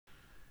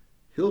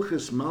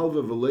Hilchis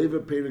Malva Veleva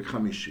Perik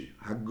Chamishi.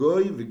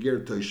 Hagoy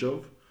v'ger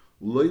Toshov,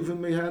 loivin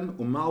mehen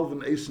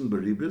umalvin eisen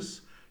beribis,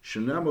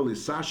 shenema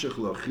lisashech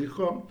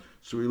lochicha.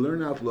 So we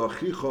learn out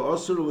lochicha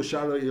osur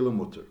l'shara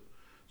ilamuter.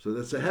 So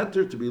that's a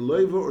heter to be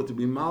loiva or to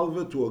be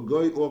malva to a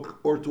goy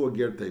or to a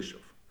ger Toshov.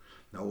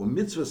 Now a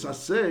mitzvah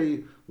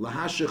sasei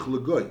lahashech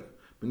l'goy.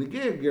 When you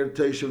get a ger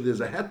Toshov,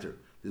 there's a heter.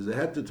 There's a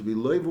heter to be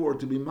loiva or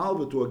to be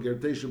malva to a ger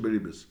Toshov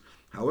beribis.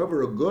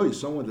 However, a goy,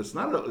 someone that's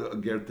not a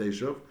ger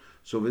Toshov,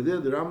 so over there,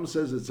 the Rambam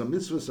says it's a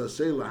mitzvah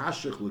sasei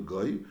lahashech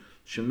l'goy,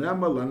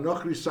 shenema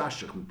lanochri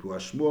sashech,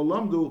 Shmuel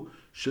lamdu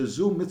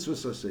shezu mitzvah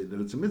sasei,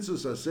 that it's a mitzvah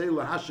sasei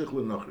lahashech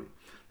l'nochri.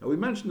 Now we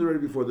mentioned already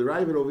before, the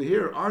Ravid over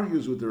here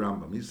argues with the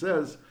Rambam. He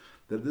says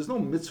that there's no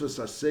mitzvah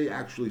sasei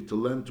actually to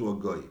lend to a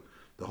goy.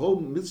 The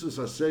whole mitzvah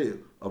sasei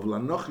of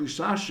lanochri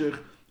sashech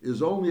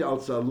is only al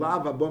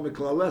tzalav abom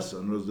miklalesa.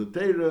 And as the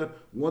Torah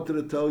wanted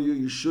to tell you,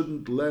 you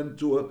shouldn't lend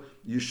to a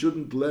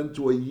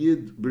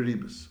yid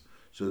beribus.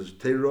 So there's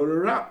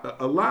Torah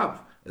a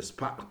lav as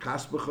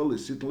kasbachal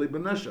is sitli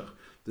beneshach.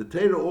 The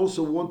Torah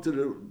also wanted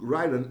to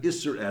write an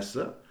isser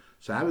esa.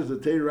 So how does the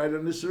Torah write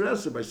an isser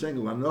esa? By saying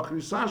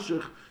lanochri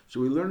sashich. So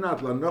we learn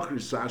out lanochri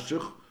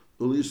sashich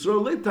ul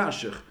yisrael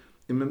letashich.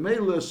 In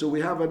Memela, so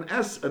we have an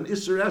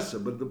isser esa,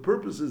 but the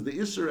purpose is the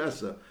isser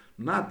esa,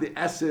 not the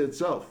esa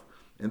itself.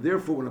 And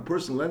therefore, when a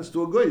person lends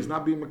to a goy, he's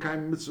not being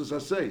mekayim mitzvah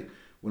sasei.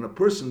 When a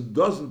person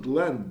doesn't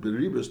lend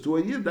beribas to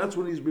a yid, that's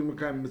when he's being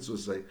mekayim mitzvah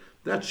sasei.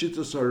 That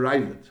shittas are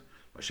Ravid.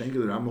 Mashenki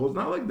the Ram holds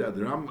not like that.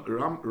 The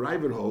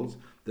Ravid holds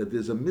that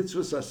there's a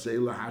mitzvah sasei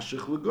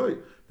lahashich l'goy.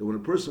 That when a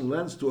person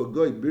lends to a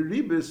goy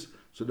beribas,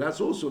 so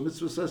that's also a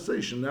mitzvah sasei.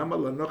 Shenama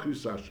lanochri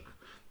sashich.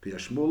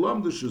 Piyashmol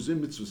lamdu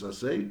shuzim mitzvah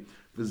sasei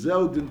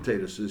v'zeu din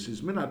teira. So this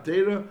is min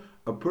ha-teira.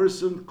 A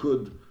person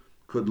could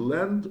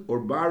lend or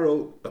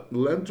borrow,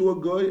 lend to a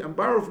goy and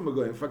borrow from a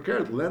goy. In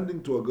fact,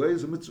 lending to a goy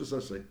is a mitzvah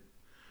sasei.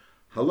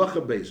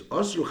 Halacha beis.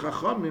 Osru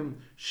chachamim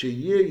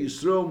sheyeh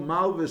Yisrael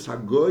malves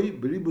hagoy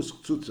beribus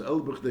k'tzutz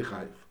el b'chdei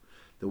chayiv.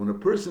 That when a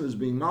person is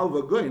being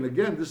malva goy, and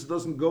again, this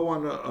doesn't go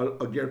on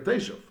a ger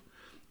teshav.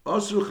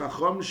 Osru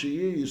chacham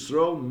sheyeh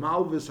Yisrael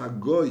malves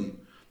hagoy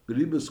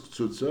beribus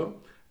k'tzutz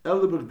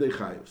el b'chdei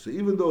chayiv. So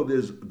even though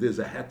there's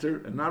a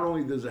heter, and not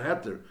only there's a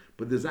heter,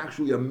 but there's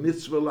actually a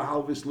mitzvah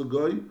lahalvis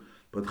legoy.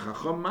 But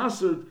chacham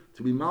maser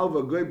to be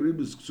malva goy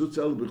beribus k'tzutz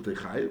el b'chdei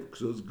chayiv.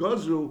 So it's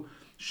gozru.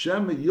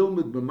 Shema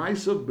Yilmid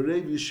B'maisav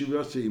B'reiv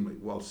Yeshivas Yimei.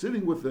 While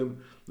sitting with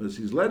him, as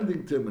he's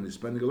lending to him and he's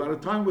spending a lot of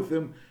time with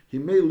him, he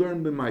may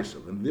learn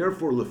B'maisav. And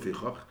therefore,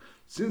 Lefichach,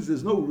 since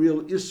there's no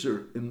real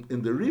Isser in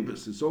the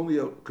Ribis, it's only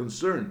a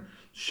concern,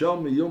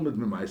 Shema Yilmid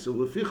B'maisav,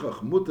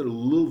 Lefichach, Mutter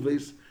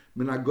Lilves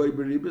Min HaGoy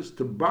B'ribis,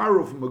 to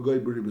borrow from a Goy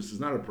B'ribis is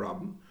not a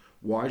problem.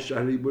 Why?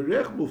 Shahri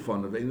B'rech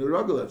B'fanav, Ein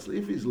Ragalatz.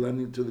 If he's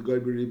lending to the Goy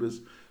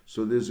B'ribis,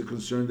 so there's a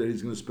concern that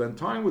he's going to spend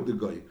time with the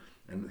Goy.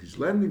 And he's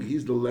lending,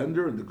 he's the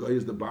lender, and the guy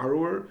is the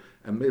borrower,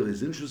 and Mela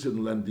is interested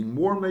in lending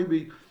more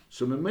maybe.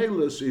 So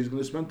Mela, so he's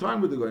going to spend time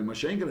with the guy.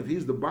 Mashenkin, if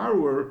he's the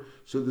borrower,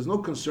 so there's no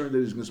concern that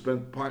he's going to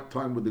spend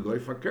time with the guy.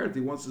 Fakert,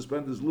 he wants to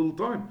spend his little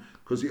time,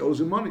 because he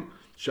owes him money.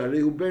 So that's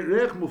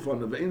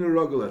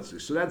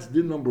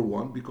din number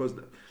one, because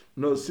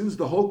since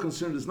the whole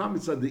concern is not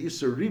mitzvah the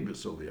Isser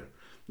Ribis over here.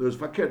 There's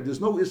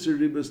no Isser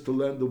Ribis to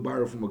lend or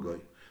borrow from a guy.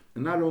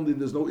 And not only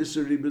there's no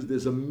Isser Ribis,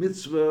 there's a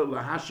mitzvah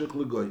lahashech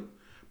l'goy.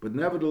 But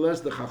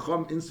nevertheless, the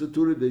Chacham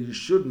instituted that you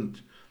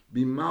shouldn't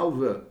be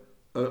malva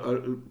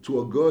to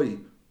a goy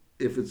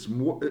if it's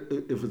more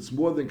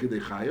than kedei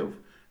chayav,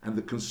 and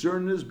the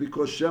concern is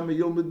because shema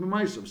yilmid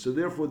b'maisav. So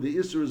therefore, the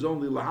isser is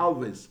only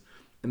lahalves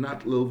and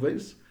not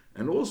lilves.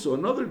 And also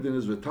another din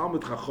is with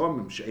Talmud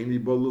Chachamim she'eni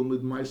bo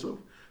lilmid b'maisav.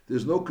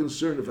 There's no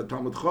concern if a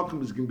Talmud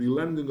Chacham is going to be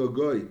lending a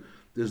goy.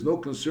 There's no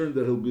concern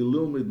that he'll be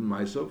lilmid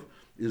b'maisav.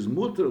 Is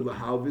mutter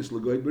lahalves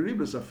l'goy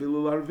beribas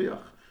afilu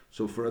l'arviach.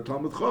 So for a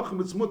Talmud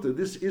Chacham, it's mutter.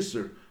 This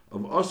Isser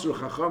of Asr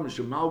Chacham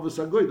Shemal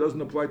V'Sagoy doesn't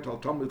apply to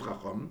Talmud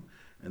Chacham.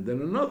 And then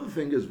another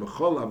thing is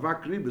V'chol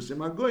Avak Ribis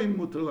Im Agoyim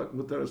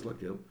Mutter Es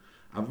Lakil.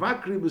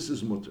 Avak Ribis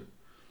is mutter.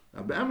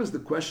 Now, the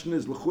question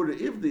is, L'chura,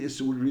 if the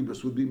Isser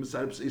Ribis would be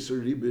Misarib's Isser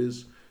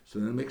Ribis, so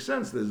then it makes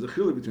sense. There's a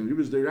chiluk between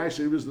Ribis Deiraisa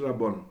and Ribis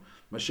Derabon.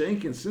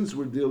 Mashenkin, since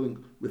we're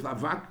dealing with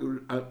Avak,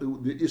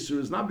 the Isser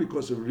is not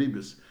because of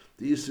Ribis.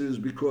 The Isser is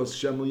because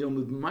Shemel Yom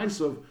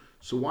Ma'isov.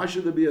 So why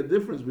should there be a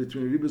difference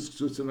between Ribis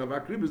K'tzutz and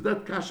Avak Ribis?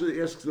 That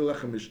Kasha asks the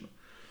Lechem Mishnah.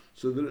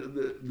 So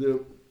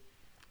the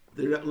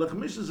Lechem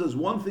Mishnah says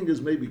one thing is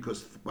maybe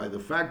because by the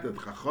fact that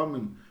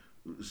Chachamim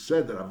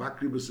said that Avak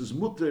Ribis is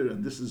mutter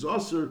and this is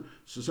Aser,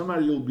 so somehow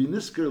you'll be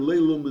nisker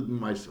leilum with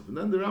Ma'asav. And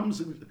then the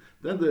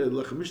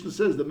Lechem Mishnah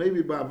says that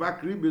maybe by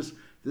Avak Ribis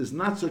there's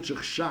not such a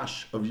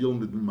chash of Yom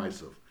with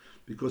Ma'asav.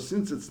 Because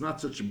since it's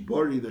not such a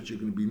bori that you're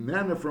going to be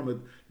nana from it,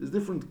 there's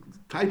different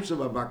types of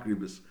Avak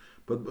Ribis.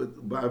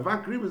 But by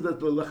Avak Ribis, that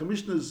the Lechem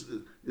Mishnah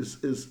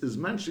is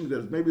mentioning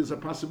that maybe there's a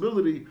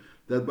possibility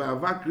that by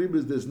Avak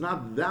Ribis there's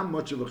not that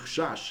much of a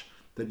chash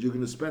that you're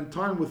going to spend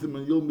time with him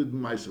and you'll mid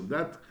ma'asav.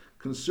 That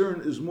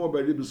concern is more by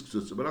Ribis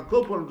K'tzutza. But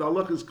Akolpon, the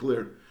halach is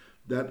clear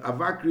that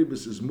Avak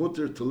Ribis is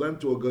mutter to lend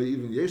to a guy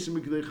even Yesim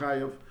Mikdei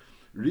Chayav.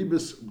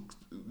 ribis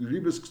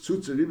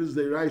ktsutza, ribis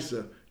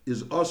deiraisa,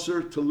 is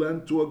usher to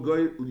lend to a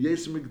guy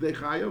yesem mikdei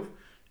chayav,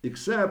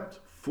 except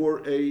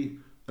for a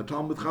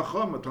Talmud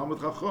Chacham. A Talmud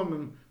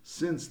Chacham,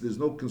 since there's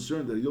no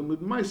concern that you'll mid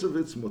ma'asav,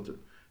 it's mutter.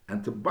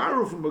 And to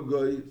borrow from a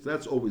guy,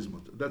 that's always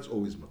mutter. That's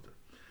always mutter.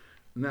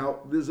 Now,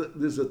 there's a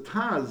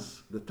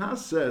Taz. The Taz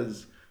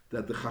says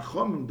that the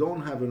Chachamim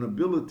don't have an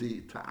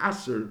ability to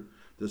aser.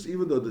 That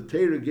even though the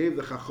Torah gave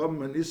the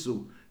Chachamim an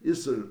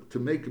Isur to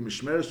make a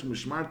Mishmeres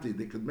Mishmarti,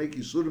 they could make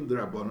Isurim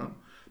D'Rabbanan,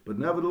 but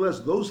nevertheless,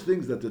 those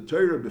things that the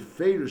Torah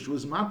beferish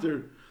was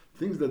matter,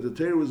 things that the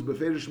Torah was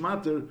beferish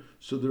matter,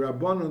 so the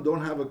Rabbanan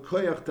don't have a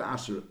koyach to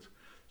aser it.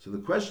 So the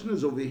question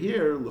is over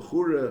here,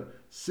 L'chura,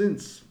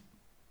 since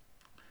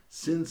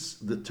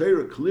the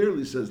Torah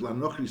clearly says La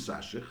Nochri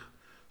Sashich,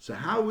 so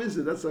how is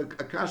it, that's like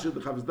Akasha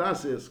the Chavz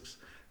Das asks,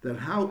 that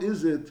how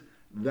is it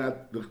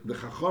that the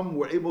Chacham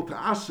were able to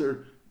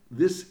aser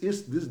this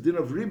din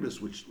of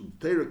ribis, which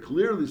the Torah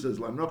clearly says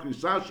La Nochri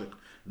Sashich,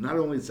 not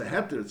only it's a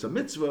heter, it's a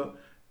mitzvah,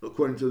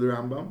 according to the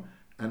Rambam,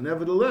 and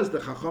nevertheless the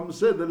Chacham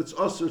said that it's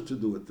usher to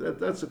do it.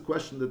 That's a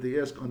question that they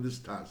ask on this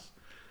Taz.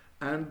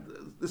 And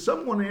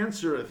some want to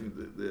answer, I think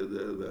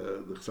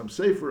some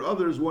Sefer,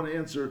 others want to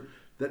answer,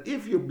 that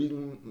if you're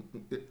being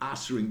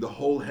answering the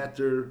whole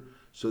heter,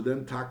 so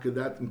then taka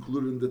that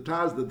included in the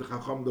Taz, that the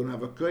Chacham don't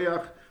have a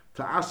koyach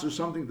to answer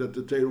something that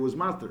the Torah was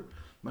matter.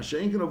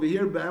 Masha'inkin over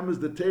here, Ba'am, is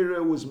the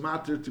Torah was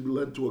matter to be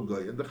lent to a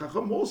guy. And the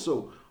Chacham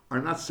also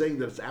are not saying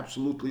that it's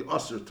absolutely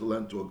usher to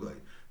lend to a guy.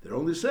 They're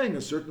only saying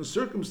in certain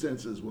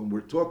circumstances, when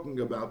we're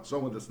talking about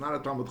someone that's not a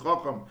Talmud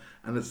Chacham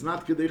and it's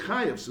not Kedei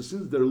Chayev, so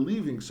since they're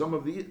leaving, some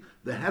of the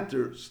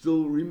heter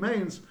still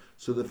remains,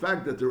 so the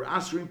fact that they're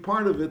answering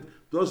part of it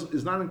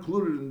is not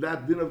included in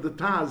that din of the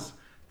Taz,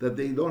 that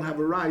they don't have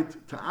a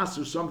right to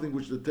answer something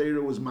which the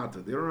Torah was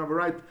matter. They don't have a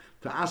right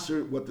to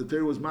answer what the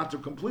Torah was matter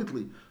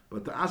completely,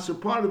 but to answer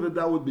part of it,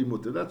 that would be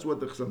mutter. That's what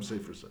the Chassam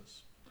Sefer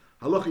says.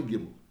 Halachi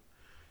Gimel.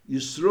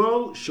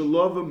 Yisrael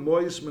Shalova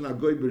Mois min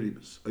Agoy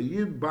Beribis. A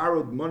Yid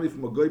borrowed money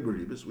from Agoy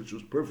Beribis, which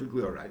was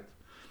perfectly all right.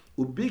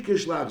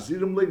 Ubikesh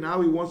la'achzirim le,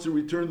 now he wants to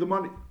return the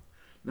money.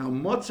 Now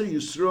Motze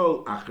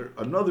Yisrael Acher,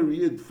 another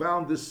Yid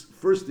found this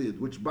first Yid,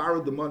 which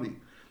borrowed the money,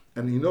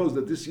 and he knows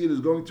that this Yid is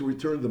going to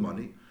return the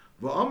money.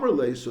 Va'amr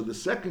le, so the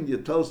second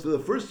Yid tells to the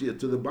first Yid,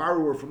 to the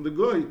borrower from the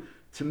Goy,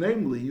 to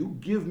namely, you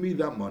give me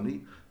that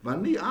money,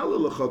 Vani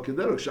ala lecha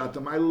kederach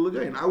shatam ayla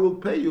legayin, I will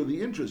pay you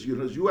the interest.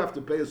 You have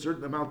to pay a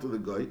certain amount to the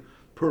Goy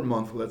per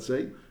month, let's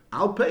say.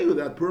 I'll pay you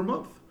that per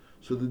month.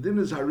 So the din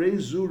is harei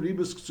zu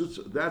ribas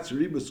ktsutza. That's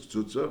ribas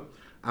ktsutza.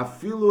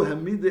 Afilu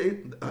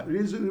hamide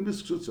rezu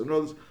ribas ktsutza. In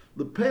other words,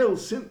 the pale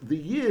the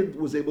Yid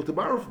was able to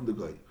borrow from the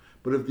Goy.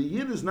 But if the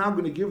Yid is now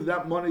going to give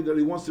that money that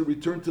he wants to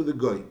return to the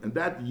Goy, and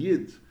that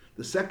Yid,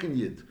 the second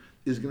Yid,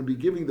 is going to be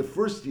giving the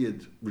first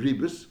Yid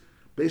ribas,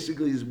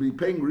 basically he's be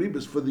paying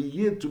ribas for the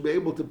Yid to be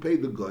able to pay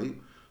the Goy.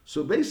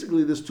 So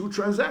basically there's two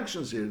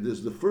transactions here.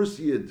 There's the first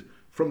Yid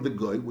from the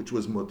Goy, which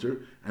was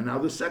mutter, and now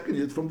the second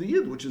Yid from the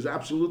Yid, which is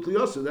absolutely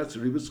also. That's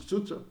ribas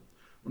ktsutza.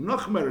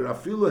 Nachmer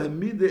afilu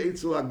hamide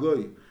etzel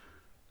agoy.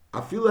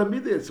 Afilu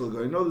hamide etzel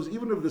agoy. In other words,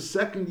 even if the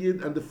second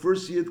Yid and the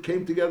first Yid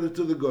came together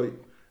to the Goy,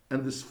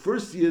 and this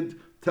first Yid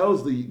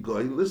tells the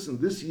Goy, listen,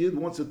 this Yid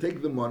wants to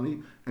take the money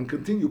and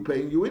continue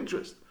paying you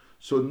interest.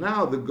 So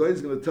now the Goy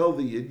is going to tell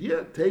the Yid,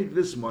 yeah, take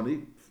this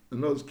money, in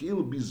other words,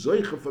 ki'il be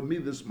zoicha for me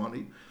this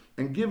money,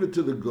 and give it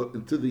to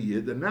the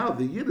Yid, and now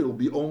the Yid will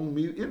be owing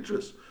me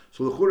interest.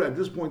 So the Chura, at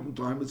this point in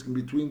time, it's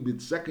between the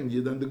second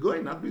Yid and the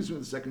Goy, not between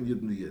the second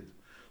Yid and the Yid.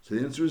 So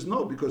the answer is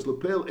no, because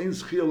Lepel ein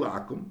schil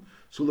la'akum.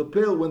 So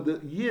Lepel, when the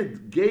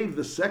Yid gave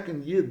the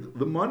second Yid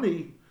the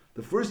money,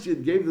 the first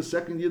Yid gave the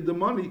second Yid the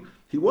money,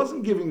 he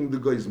wasn't giving the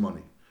Goy's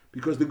money,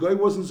 because the Goy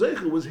wasn't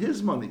zeich, it was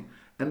his money.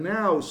 And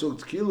now, so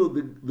it's kilo,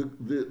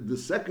 the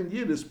second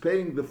Yid is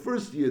paying the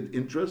first Yid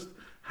interest.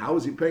 How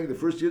is he paying the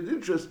first Yid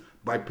interest?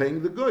 By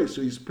paying the Goy.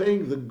 So he's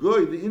paying the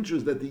Goy the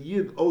interest that the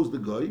Yid owes the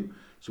Goy.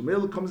 So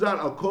Mele comes out,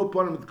 I'll call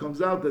upon him, it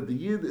comes out that the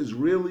Yid is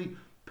really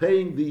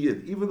paying the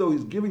Yid, even though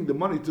he's giving the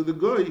money to the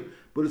Goy,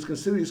 but it's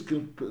considered he's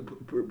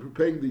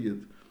paying the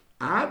Yid.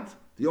 Ad,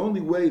 the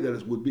only way that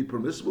it would be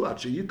permissible, Ad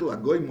sheyitel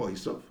agoy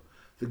moisav,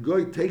 the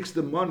Goy takes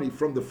the money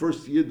from the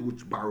first Yid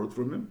which borrowed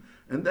from him,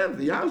 and then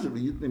the Yazav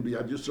Yitnim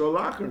biyad Yisrael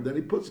Acher, and then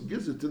he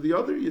gives it to the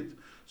other Yid.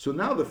 So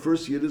now the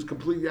first Yid is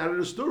completely out of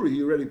the story.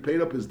 He already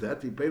paid up his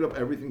debt. He paid up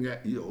everything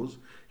that he owes.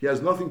 He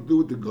has nothing to do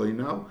with the Goy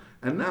now.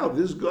 And now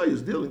this Goy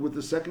is dealing with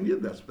the second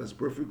Yid. That's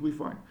perfectly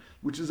fine.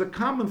 Which is a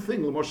common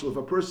thing. If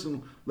a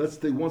person, let's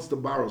say, wants to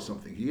borrow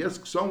something, he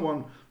asks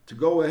someone to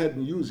go ahead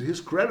and use his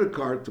credit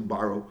card to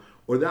borrow,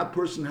 or that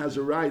person has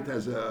a right,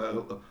 has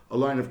a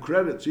line of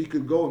credit, so he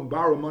could go and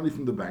borrow money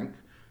from the bank.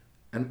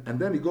 And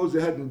then he goes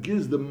ahead and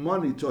gives the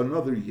money to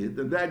another Yid,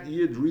 and that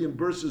Yid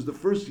reimburses the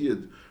first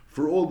Yid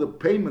for all the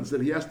payments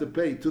that he has to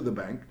pay to the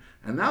bank,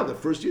 and now the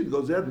first Yid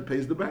goes ahead and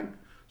pays the bank.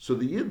 So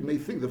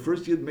the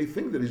first Yid may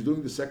think that he's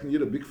doing the second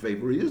Yid a big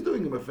favor. He is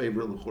doing him a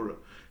favor, l'chura.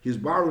 He's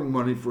borrowing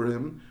money for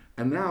him,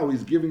 and now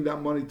he's giving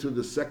that money to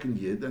the second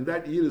Yid, and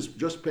that Yid is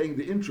just paying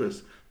the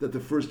interest that the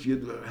first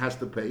Yid has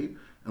to pay.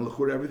 and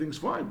l'chura everything's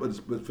fine. But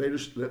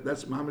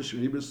that's mamash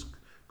ribis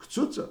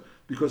ktsutza,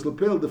 because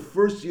lepel the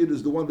first yid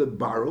is the one that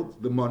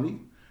borrowed the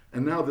money,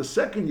 and now the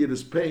second yid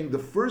is paying the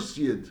first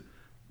yid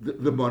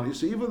the money.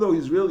 So even though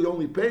he's really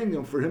only paying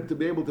him for him to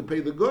be able to pay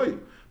the goy,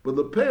 but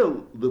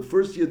lepel the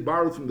first yid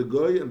borrowed from the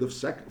goy, and the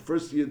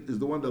first yid is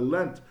the one that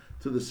lent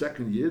to the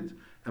second yid,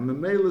 and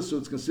memela, so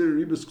it's considered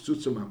ribis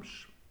ktsutza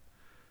mamash.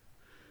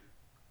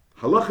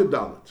 Halacha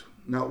dalet.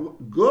 Now,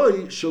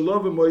 goy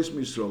shalov emois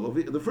misrol.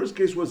 The first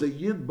case was a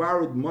yid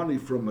borrowed money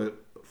from a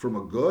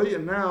goy,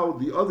 and now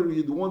the other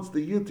yid wants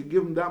the yid to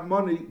give him that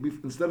money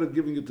instead of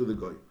giving it to the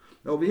goy.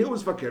 Now over here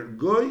was fakir.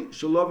 Goy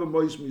shalov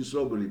emois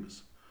misrol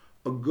beribis.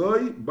 A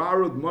goy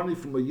borrowed money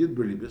from a yid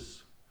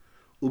beribis,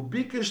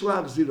 ubikesh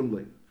lachzirim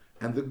lei,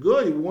 and the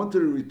goy wanted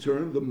to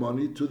return the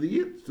money to the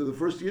yid, to the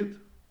first yid.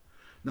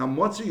 Now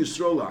motzi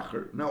yisrael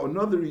acher. Now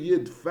another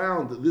yid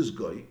found this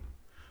goy.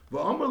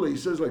 He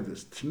says like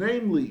this: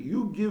 namely,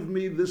 you give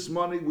me this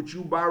money which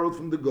you borrowed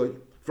from the goy,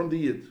 from the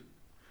yid,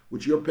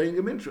 which you're paying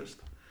him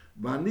interest.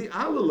 And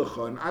I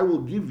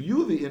will give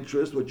you the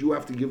interest what you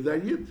have to give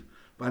that yid.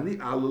 The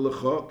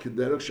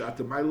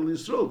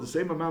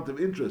same amount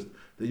of interest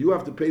that you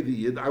have to pay the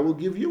yid, I will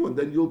give you, and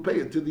then you'll pay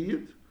it to the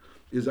yid.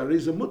 Is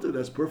areza mutter?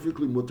 That's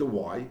perfectly mutter.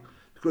 Why?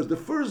 Because the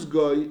first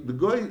goy, the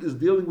goy is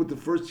dealing with the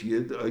first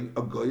yid.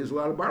 A goy is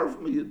allowed to borrow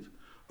from a yid.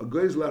 A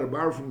goy is allowed to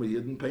borrow from a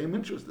yid and pay him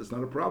interest. That's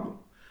not a problem.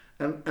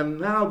 And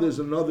now there's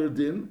another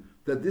din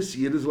that this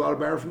yid is allowed to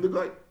borrow from the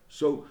goy.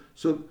 So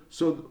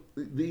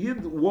the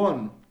yid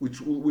one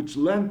which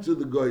lent to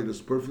the goy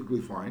is perfectly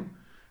fine.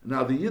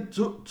 Now the yid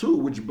two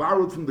which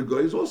borrowed from the goy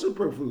is also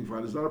perfectly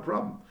fine. It's not a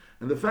problem.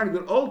 And the fact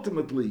that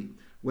ultimately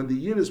when the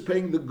yid is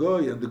paying the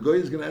goy and the goy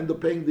is going to end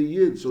up paying the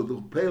yid, so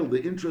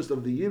the interest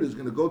of the yid is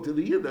going to go to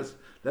the yid.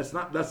 That's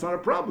not a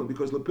problem,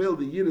 because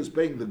the yid is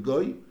paying the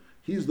goy.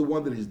 He's the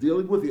one that he's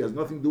dealing with. He has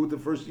nothing to do with the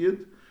first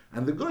yid,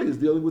 and the goy is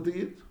dealing with the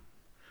yid.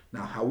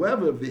 Now,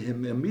 however, if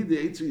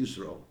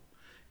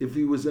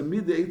he was a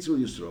mid Eitzel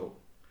Yisrael,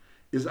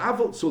 is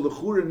avol. So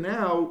l'chura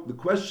now the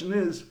question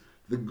is,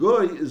 the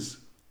goy is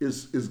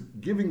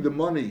giving the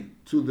money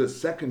to the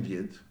second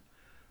yid,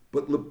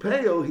 but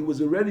lepeil he was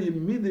already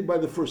mid by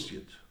the first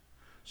yid.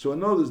 So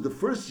in other words, the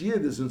first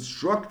yid is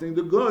instructing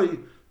the goy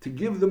to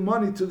give the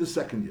money to the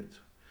second yid.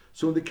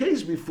 So in the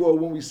case before,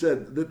 when we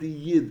said that the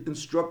yid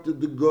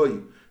instructed the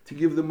goy to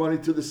give the money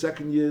to the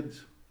second yid,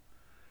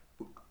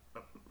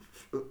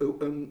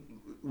 when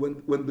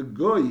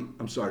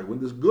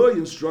this goy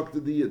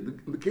instructed the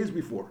yid, in the case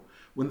before,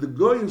 when the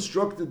goy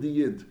instructed the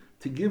yid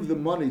to give the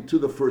money to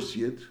the first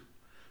yid,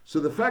 so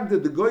the fact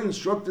that the goy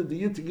instructed the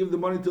yid to give the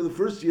money to the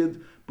first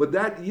yid, but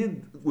that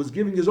yid was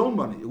giving his own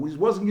money, he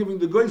wasn't giving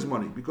the goy's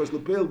money, because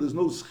lepel there's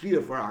no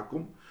schia for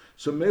akum,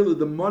 so mele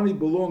the money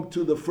belonged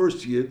to the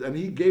first yid, and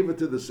he gave it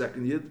to the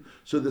second yid,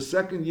 so the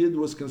second yid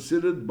was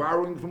considered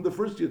borrowing from the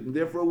first yid, and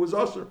therefore it was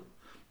usher.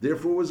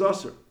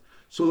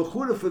 So the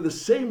chura, for the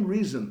same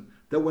reason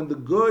that when the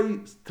goy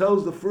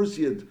tells the first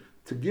yid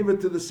to give it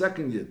to the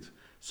second yid,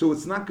 so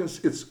it's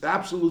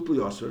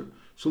absolutely usher.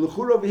 So the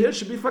chura over here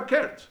should be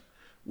fakert.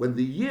 When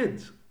the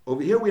yid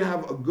over here we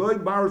have a goy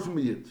borrowed from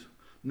a yid.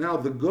 Now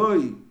the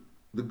goy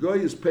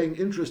is paying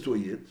interest to a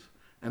yid,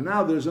 and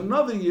now there's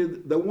another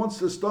yid that wants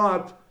to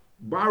start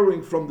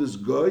borrowing from this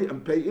goy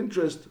and pay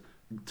interest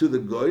to the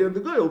goy, and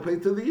the goy will pay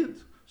to the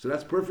yid. So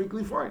that's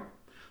perfectly fine.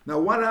 Now,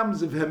 what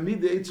happens if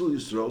Hamid Eitzel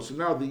Yisrael? So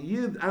now the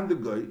yid and the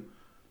goy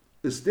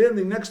is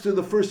standing next to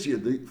the first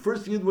yid. The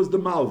first yid was the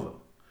malva,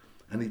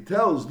 and he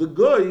tells the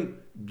goy,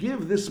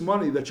 "Give this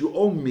money that you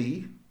owe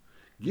me,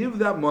 give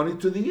that money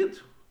to the yid."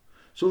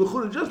 So the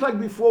chura, just like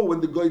before,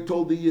 when the goy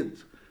told the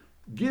yid,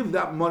 "Give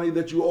that money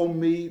that you owe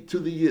me to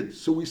the yid."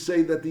 So we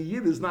say that the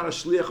yid is not a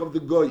shliach of the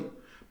goy,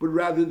 but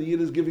rather the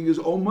yid is giving his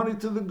own money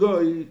to the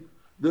goy.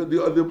 The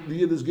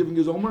yid is giving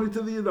his own money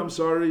to the yid. I'm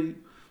sorry.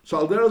 So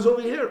Aldero's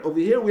over here. Over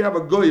here we have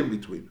a goy in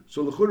between.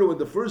 So l'chura, when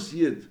the first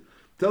yid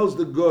tells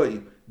the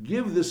goy,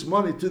 give this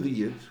money to the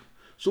yid,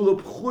 so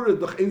l'chura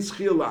doch ein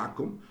schil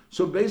lakum.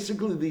 So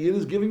basically the yid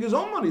is giving his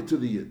own money to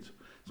the yid.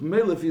 So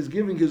mele, if he's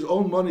giving his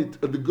own money,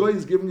 the goy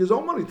is giving his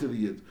own money to the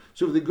yid.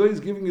 So if the goy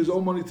is giving his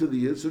own money to the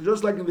yid, so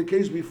just like in the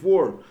case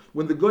before,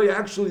 when the goy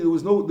actually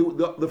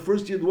the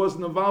first yid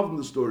wasn't involved in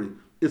the story,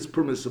 it's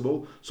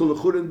permissible. So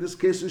l'chura in this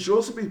case it should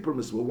also be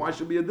permissible. Why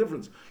should be a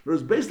difference?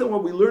 Whereas based on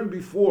what we learned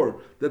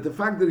before, that the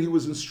fact that he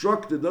was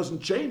instructed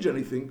doesn't change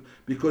anything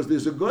because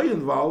there's a goy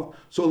involved.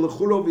 So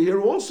l'chura over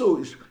here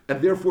also,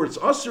 and therefore it's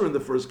usher in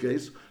the first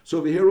case. So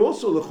over here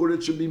also l'chura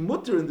it should be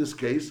mutter in this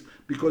case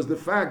because the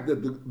fact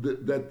that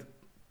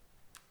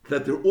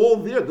that they're all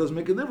there doesn't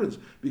make a difference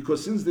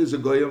because since there's a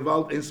goy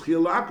involved in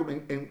schil lakum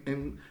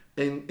in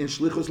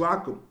shlichus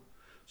lakum.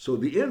 So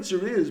the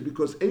answer is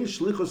because in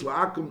shlichus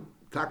lakum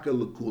taka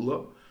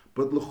lekula,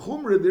 but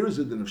lechumra there is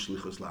a din of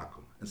shlichus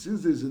lakum, and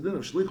since there is a din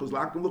of shlichus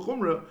lakum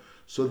lechumra,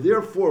 so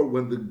therefore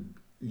when the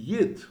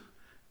yid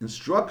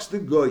instructs the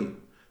goy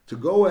to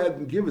go ahead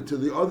and give it to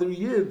the other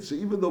yid, so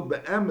even though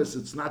be'emes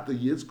it's not the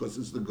yids because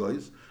it's the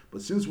goys,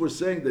 but since we're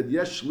saying that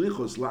yes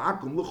shlichus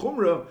lakum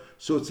lechumra,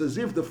 so it's as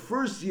if the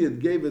first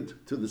yid gave it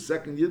to the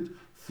second yid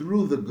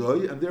through the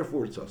goy, and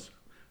therefore it's us.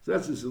 So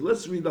that's this.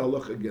 Let's read the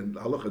halacha again. The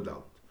halacha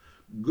dal.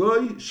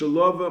 Goy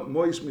shalava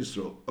mois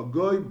misro. A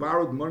goy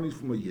borrowed money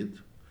from a yid,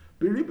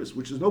 beribus,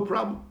 which is no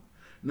problem.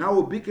 Now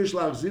a bikesh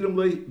lachzirim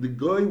le, the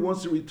goy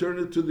wants to return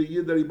it to the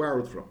yid that he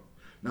borrowed from.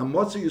 Now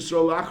Motzi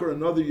Yisrael Acher,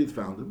 another yid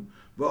found him.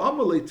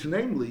 V'amalei,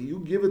 namely,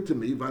 you give it to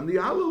me. V'ani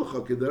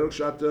alelcha kederach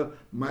shata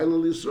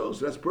ma'ilel Yisrael.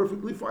 So that's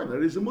perfectly fine.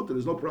 That is a mutter.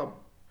 There's no problem.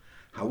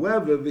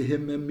 However,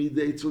 v'him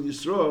midei tzul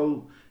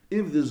Yisrael,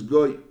 if this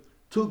guy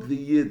took the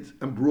yid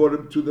and brought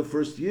him to the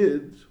first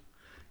yid,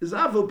 is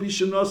aval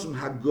pishanosim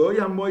hagoy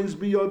hamoyis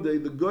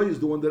biyodei. The guy is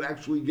the one that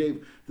actually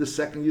gave the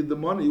second yid the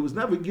money. It was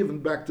never given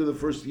back to the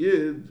first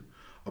yid.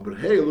 Aber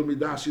heilu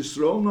midas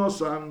Yisrael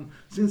nosan,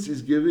 since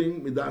he's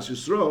giving midas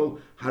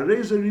Yisrael,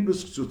 hareza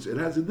ribus ktsutza. It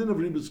has a din of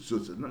ribus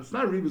ktsutza. No, it's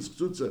not ribus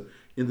ktsutza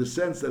in the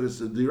sense that it's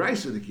a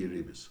deraisa deki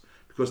ribus,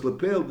 because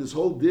lepel, this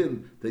whole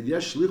din that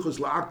yesh shlichus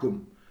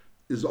la'akum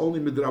is only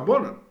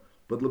midrabanan,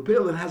 but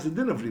lepel it has a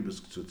din of ribus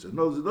ktsutza.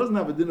 No, it doesn't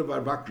have a din of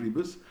arvak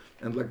ribus,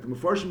 and like the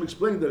Mefarshim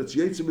explained that it's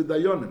yetzi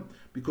midayonim,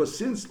 because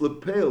since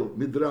lepel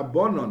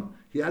midrabanan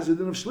he has a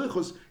din of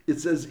shlichus,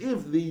 it's as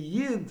if the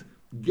yid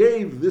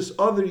gave this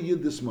other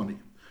yid this money.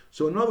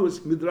 So in other words,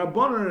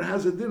 midrabanan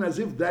has a din as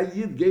if that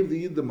yid gave the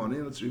yid the money,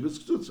 and it's ribus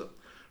ktsutza.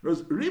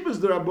 Whereas ribus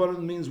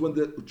derabanan means when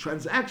the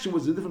transaction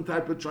was a different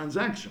type of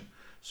transaction.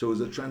 So it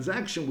was a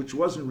transaction which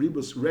wasn't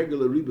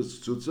regular ribus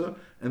ktsutza,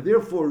 and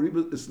therefore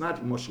ribus, it's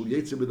not mashal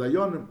yetzi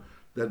b'dayonim,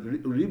 that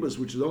ribus,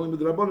 which is only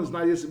midrabanan, is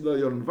not yetzi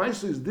b'dayonim.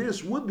 Vice is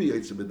this would be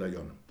yetzi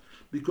b'dayonim,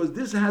 because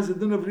this has a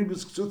din of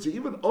ribus ktsutza.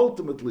 Even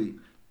ultimately,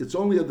 it's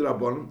only a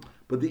drabanan,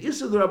 but the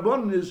issa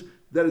drabanan is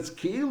that it's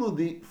keilu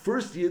the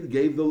first yid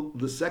gave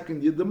the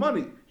second yid the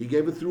money. He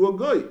gave it through a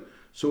goy.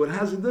 So it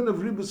has a din of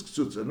ribus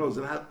ktsutza. No,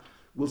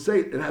 we'll say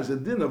it has a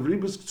din of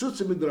ribus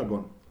ktsutza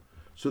midrabanan.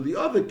 So the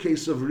other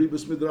case of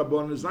ribus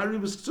midrabanan is not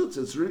ribus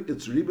ktsutza,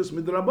 it's ribus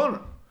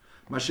midrabanan.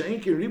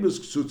 Masha'inki ribus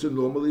ktsutza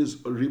normally is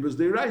ribus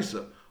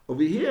deiraisa.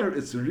 Over here,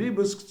 it's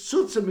ribus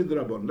ktsutza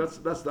midrabanan.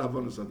 That's the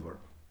Havanas Advar.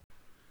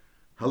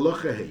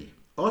 Halacha hei.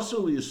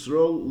 Also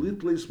Yisrael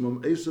litlis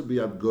mum esa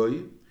biyad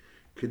goy,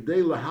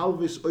 kedei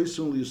lahalvis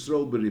oisun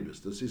Yisrael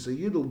beribus. That says a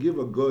yid will give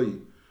a goy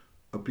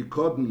a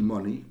pikodin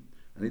money,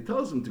 and he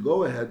tells him to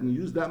go ahead and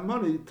use that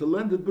money to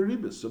lend it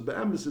beribus. So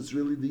be'emes, it's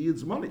really the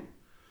yid's money.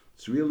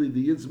 It's really the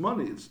yid's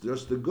money. It's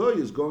just the goy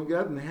is going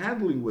ahead and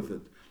handling with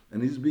it,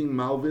 and he's being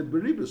malved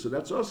beribus. So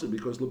that's also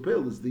because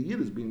lepel is the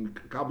yid is being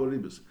kabel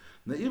ribus.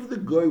 Now, if the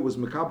goy was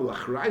mekabel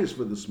achrayis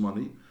for this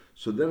money,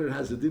 so then it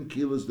has a din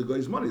kil as the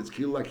goy's money. It's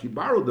kil like he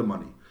borrowed the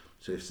money.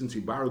 So since he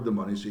borrowed the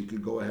money, so he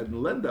could go ahead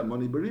and lend that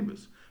money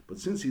beribus. But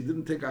since he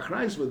didn't take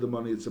achrayis for the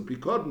money, it's a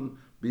pikodin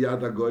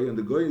biyad hagoy, and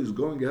the goy is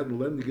going ahead and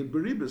lending it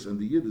beribus, and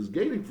the yid is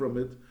gaining from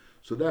it.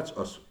 So that's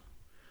us.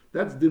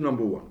 That's din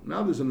number one.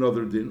 Now there's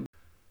another din.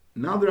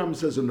 Now the Rambam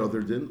says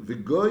another din. The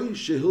goy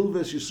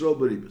shehilves Yisrael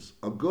beribus.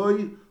 A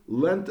goy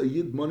lent a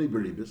yid money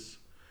beribus.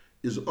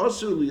 Is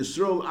also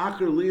Yisrael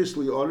acher liyas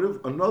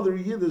li'ariv. Another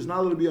yid is not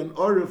allowed to be an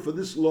ariv for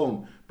this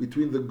loan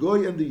between the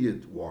goy and the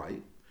yid.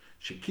 Why?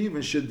 Shekiv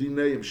and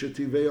shedineim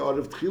shetivei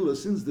ariv tchila.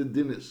 Since the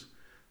din is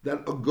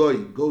that a goy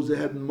goes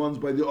ahead and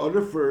muns by the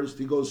ariv first,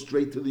 he goes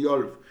straight to the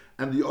ariv,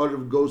 and the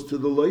ariv goes to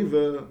the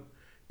leiva.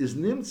 Is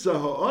nimtza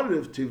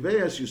ha'ariv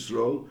tiveas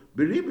Yisrael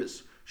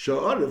beribus.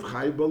 Sha'ariv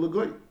chayv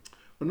b'legoy.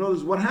 In other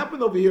words, what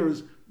happened over here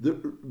is the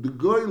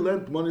goy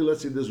lent money.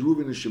 Let's say there's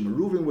Reuven and Shimon.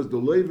 Reuven was the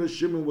leiva,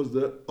 Shimon was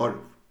the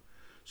ariv.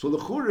 So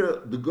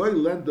the goy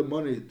lent the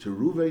money to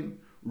Reuven.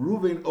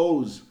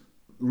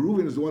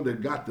 Reuven is the one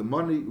that got the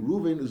money.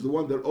 Reuven is the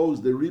one that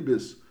owes the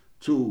ribis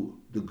to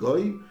the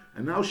goy.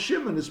 And now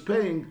Shimon is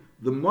paying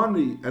the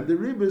money and the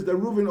ribis that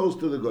Reuven owes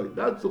to the goy.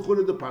 That's the chura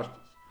of the pashtus.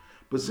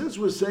 But since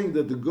we're saying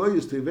that the goy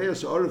is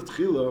teveas arav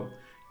tchila,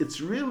 it's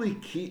really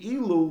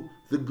ki'ilu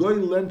the goy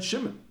lent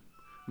Shimon.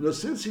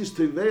 Since he's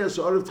teveas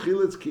arav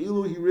tchila, it's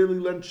ki'ilu he really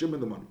lent Shimon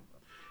the money.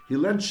 He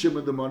lent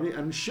Shimon the money,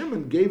 and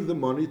Shimon gave the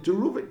money to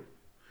Reuven.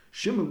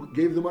 Shimon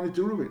gave the money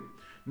to Reuven.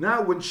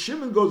 Now, when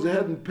Shimon goes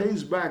ahead and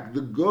pays back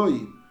the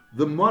goy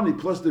the money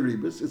plus the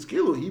ribis, it's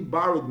kilo. He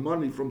borrowed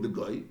money from the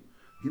goy.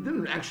 He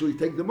didn't actually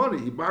take the money.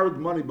 He borrowed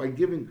money by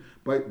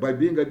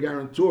being a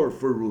guarantor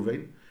for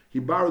Reuven. He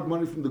borrowed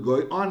money from the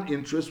goy on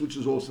interest, which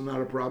is also not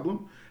a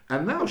problem.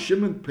 And now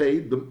Shimon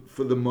paid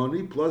for the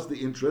money plus the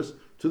interest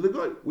to the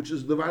goy, which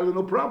is the violent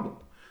no problem.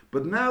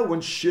 But now,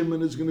 when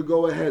Shimon is going to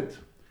go ahead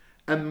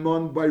and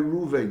mon by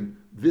Reuven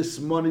this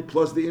money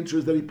plus the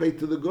interest that he paid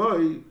to the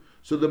goy,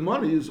 so the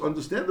money is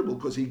understandable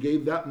because he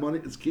gave that money.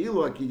 It's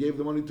kilo like he gave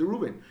the money to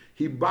Reuven.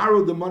 He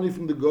borrowed the money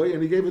from the goy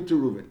and he gave it to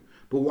Reuven.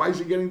 But why is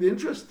he getting the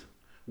interest?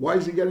 Why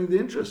is he getting the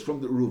interest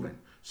from the Reuven?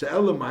 So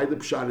Elamai, the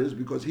pshat is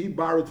because he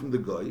borrowed from the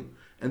goy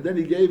and then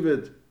he gave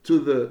it to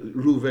the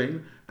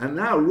Reuven, and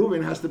now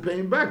Reuven has to pay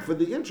him back for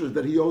the interest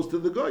that he owes to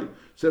the goy.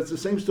 So it's the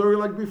same story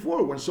like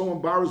before. When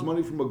someone borrows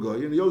money from a goy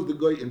and he owes the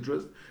goy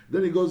interest,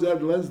 then he goes out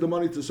and lends the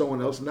money to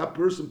someone else, and that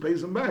person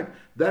pays him back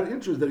that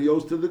interest that he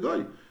owes to the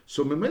goy.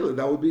 So memela,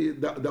 that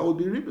would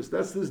be ribus.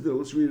 That's this deal.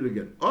 Let's read it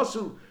again.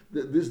 Also,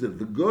 this deal.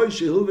 The goy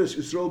shehilves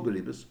Yisrael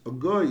beribus. A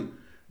goy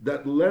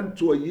that lent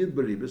to a Yid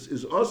beribis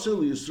is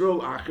also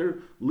Yisrael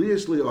Acher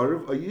Lias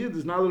Li'arav. A Yid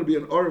is not going to be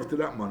an Arav to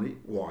that money.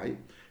 Why?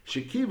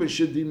 Shekiva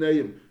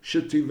Shedineim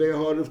Shetivei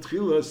Harav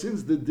Tchila,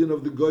 since the din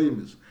of the Goyim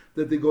is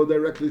that they go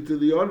directly to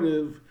the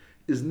Arav,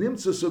 is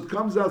Nimtza, so it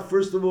comes out,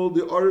 first of all,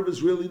 the Arav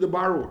is really the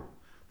borrower.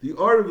 The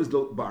Arav is the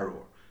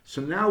borrower.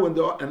 So now when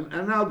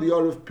and now the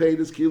Arav paid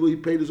his kilo, he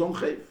paid his own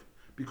chayv,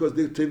 because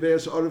the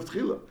Teveas Arav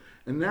Tchila.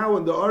 And now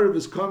when the Arav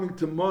is coming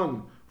to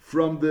Mon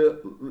from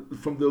the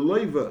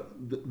Leiva,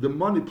 the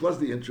money plus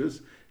the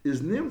interest,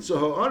 is Nimtza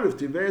Ha'arav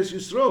Teveas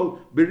Yisrael,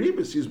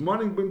 Beribis, he's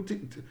money Beribis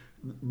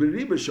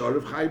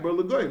Arav Chaybar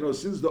L'goy. No,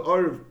 since the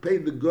Arav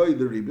paid the Goy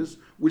the Ribis,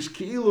 which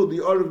Kilo the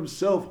Arav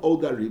himself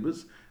owed that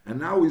Ribis, and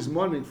now he's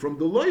money from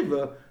the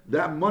Leiva,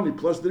 that money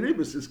plus the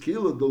Ribis is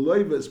Kilo, the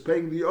Leiva is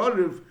paying the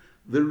Arav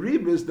the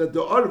Ribis that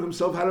the Arav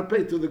himself had to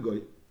pay to the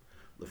Goy.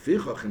 That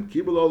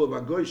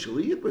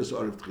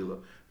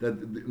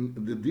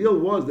the deal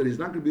was that he's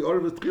not going to be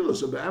Arav Tchila,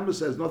 so Be'emes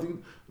says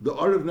nothing, the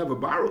Arav never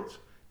borrowed.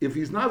 If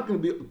he's not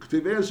going to be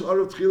Kteveas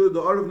Arav Tchila,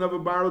 the Arav never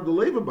borrowed, the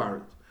Leiva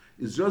borrowed.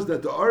 It's just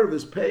that the Arav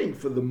is paying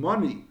for the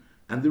money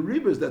and the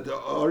Ribis that the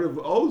Arav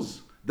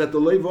owes, that the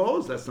Leiva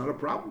owes. That's not a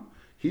problem.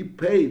 He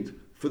paid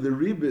for the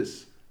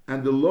Ribis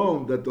and the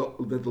loan that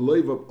the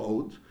Leiva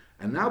owed,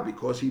 and now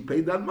because he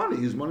paid that money,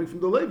 he's money from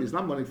the Leiva. He's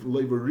not money from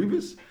Leiva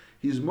Ribis.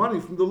 He's money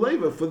from the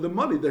Leiva for the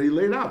money that he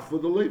laid out for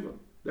the Leiva.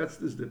 That's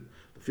this din.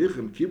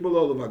 Halacha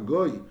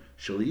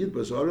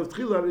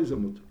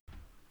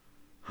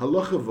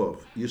Vov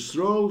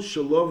Yisrael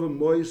Shalom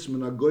Mois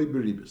Min Agoy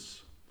Beribis.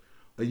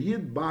 A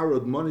Yid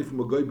borrowed money from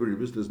a Goy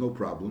Beribis, there's no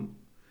problem.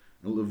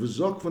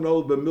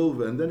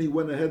 And then he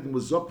went ahead and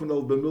was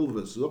Zokvanol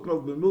B'milva. So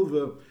Zokvanol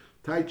B'milva,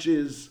 Taich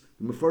is,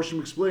 the Mefarshim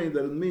explained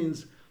that it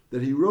means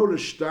that he wrote a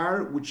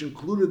shtar which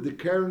included the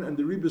Karen and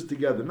the Ribis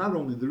together. Not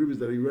only the Ribis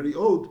that he already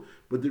owed,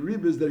 but the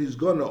Ribis that he's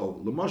going to owe.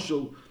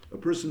 L'mashal, a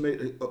person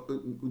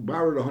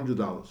borrowed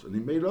 $100, and he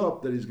made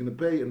up that he's going to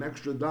pay an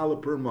extra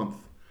 $1 per month.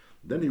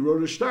 Then he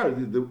wrote a shtar.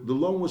 The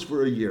loan was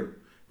for a year.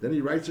 Then he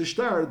writes a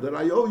shtar that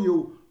I owe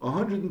you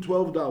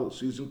 $112.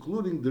 So he's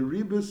including the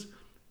Ribis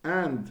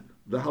and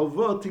the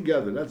halva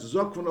together. That's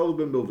Zokvan Ol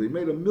Ben Milva. He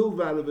made a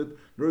milva out of it. In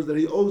other words, that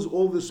he owes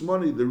all this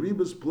money, the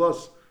Ribis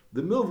plus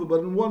the milva,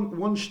 but in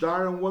one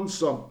shtar and one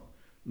sum.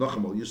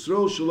 Nachamol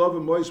Yisrael Shalom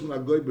and Mois Min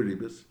Agoy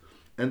Beribis,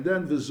 and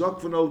then the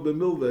Zokvan Ol Ben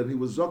Milva, and he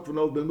was Zokvan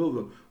Ol Ben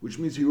Milva, which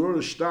means he wrote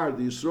a shtar.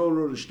 The Yisrael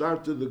wrote a shtar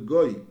to the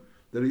Goy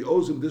that he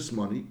owes him this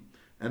money,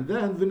 and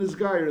then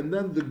V'nizgayer, and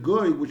then the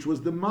Goy, which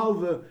was the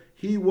malva,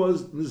 he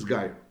was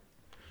Nizgayer.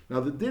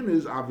 Now the din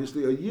is,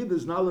 obviously, a Yid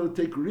is not allowed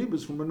to take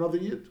Ribis from another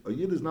Yid. A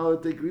Yid is not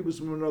allowed to take Ribis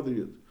from another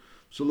Yid.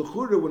 So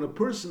l'chura, when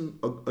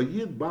a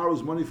Yid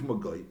borrows money from a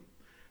Goy,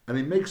 and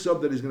he makes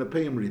up that he's going to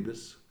pay him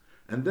Ribis,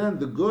 and then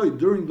the Goy,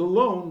 during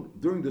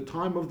the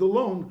time of the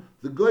loan,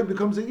 the Goy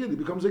becomes a Yid, he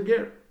becomes a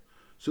Ger.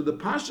 So the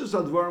Pashas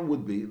Advarim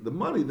would be, the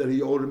money that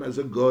he owed him as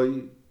a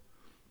Goy,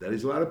 that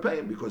he's allowed to pay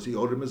him, because he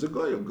owed him as a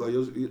Goy.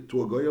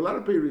 To a Goy, you're allowed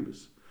to pay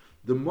Ribis.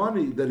 The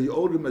money that he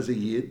owed him as a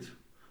Yid,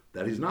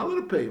 that he's not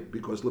allowed to pay him,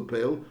 because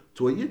Lepel,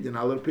 to a Yid, you're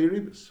not allowed to pay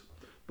Ribis.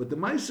 But the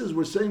Maises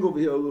we're saying over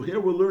here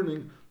we're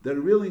learning that it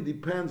really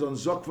depends on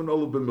Zokvan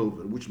Olav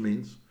B'milva, which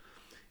means,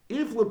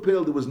 if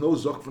Lepel there was no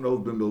Zokvan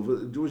Olav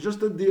B'milva, it was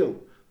just a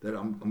deal, that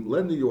I'm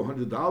lending you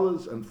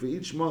 $100, and for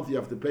each month you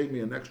have to pay me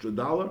an extra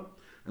 $1,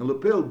 and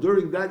Lepel,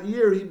 during that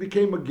year, he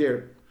became a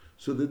Ger.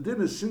 So the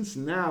din is, since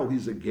now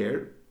he's a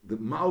Ger, the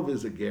Malva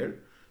is a Ger,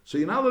 so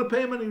you're not allowed to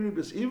pay him any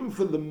Ribis, even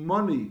for the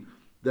money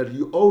that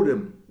you owed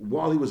him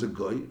while he was a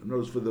Goy. In other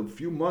words, for the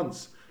few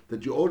months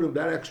that you owed him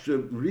that extra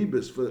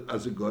Ribis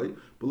as a Goy.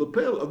 But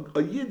Lepel,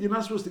 a Yid, you're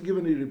not supposed to give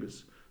any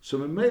Ribis. So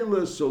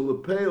Memela, so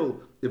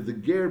Lepel, if the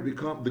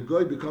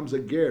Goy becomes a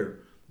Ger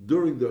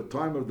during the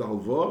time of the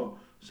Halva,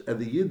 and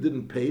the Yid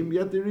didn't pay him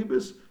yet the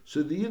Ribis,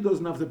 so the Yid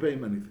doesn't have to pay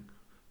him anything.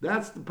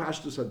 That's the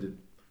Pashtus Hadin.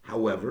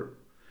 However,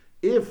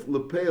 if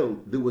Lepel,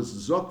 there was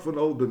Zokvan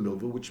Ol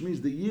B'milva, which means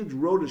the Yid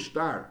wrote a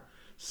shtar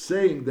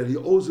saying that he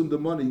owes him the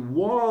money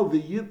while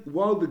the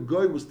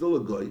Goy was still a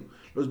Goy.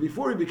 It was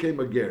before he became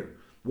a Ger.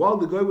 While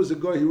the Goy was a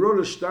Goy, he wrote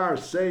a shtar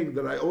saying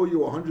that I owe you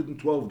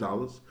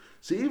 $112.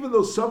 So even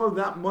though some of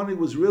that money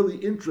was really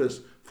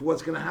interest for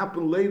what's going to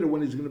happen later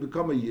when he's going to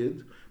become a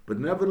Yid, but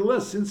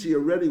nevertheless, since he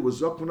already was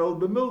Zokvan Ol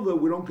B'milva,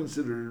 we don't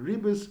consider it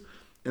Ribis,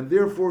 and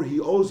therefore he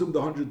owes him the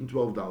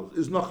 $112.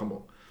 Is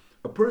Nachamo.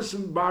 A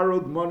person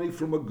borrowed money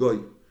from a Goy,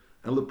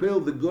 and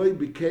Lepel, the Goy,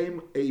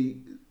 became a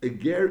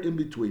Ger in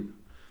between.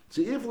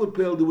 See, if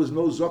Lepel there was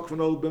no Zokvan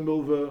Ol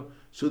B'milva,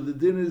 so the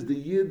din is the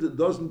Yid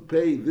doesn't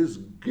pay this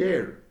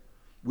Ger,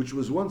 which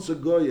was once a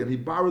Goy, and he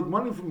borrowed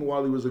money from him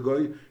while he was a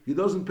Goy, he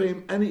doesn't pay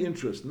him any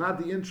interest, not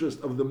the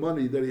interest of the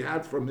money that he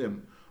had from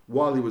him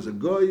while he was a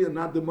Goy, and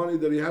not the money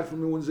that he had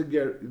from him when he was a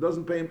Ger. He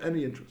doesn't pay him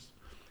any interest.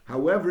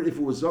 However, if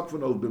it was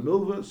Zokvan Ol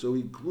B'milva, so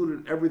he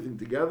included everything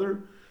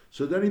together,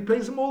 so then he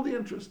pays him all the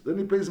interest.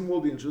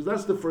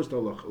 That's the first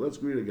halacha.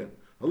 Let's read it again.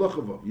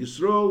 Halacha Vav.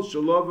 Yisrael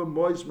Shalom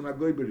Mois Min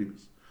Agoy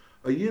Beribis.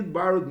 A Yid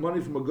borrowed money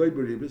from a Goy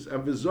Beribis,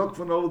 and v'zok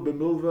von Olav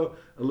b'milva,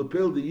 and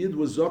Lepel, the Yid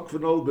was zok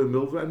von Olav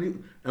b'milva,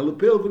 and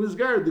Lepel von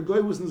Nizgar, the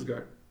Goy was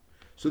Nizgar.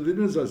 So the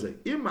din is say,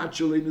 Im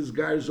actually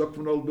Nizgar zok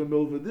von Olav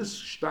b'milva, this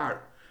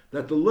star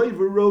that the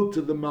Leiva wrote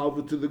to the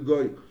Malva, to the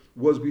Goy,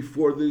 was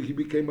before he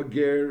became a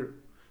ger.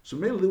 So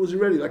mainly there was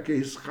already like a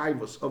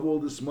hischayvos of all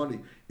this money.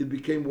 It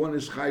became one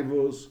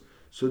hischayvos.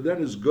 So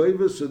then is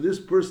goyvus. So this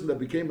person that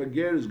became a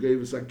ger is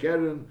goyvus a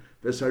keren,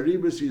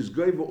 vesaribus. He's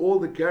goyva all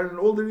the keren,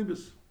 all the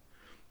ribus.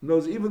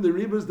 Knows even the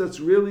ribus that's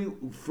really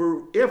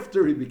for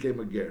after he became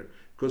a ger.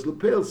 Because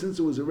lepel, since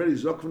it was already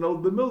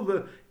zokvanol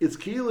b'milva, it's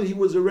kila he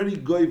was already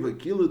goyva.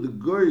 Kila the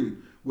goy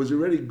was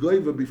already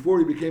goyva before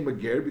he became a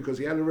ger because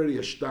he had already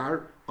a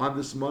star on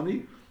this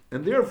money,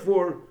 and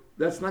therefore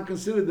that's not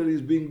considered that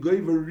he's being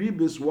goyva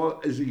ribus while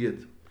as a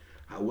yid.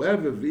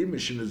 However,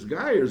 v'imish is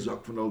gayer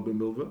zokvanol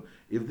b'milva,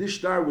 if this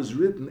star was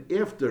written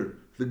after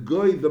the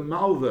goy, the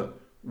malva,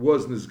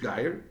 was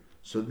nisgayer,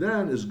 so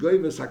then is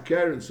goyva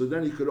sakaren, so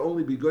then he could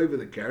only be goyva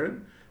the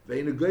karen.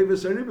 Ve'ina goyva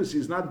saribus,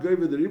 he's not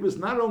goyva the ribus,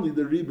 not only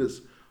the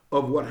ribus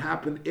of what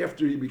happened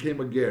after he became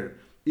a ger,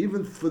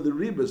 even for the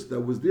ribus that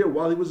was there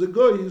while he was a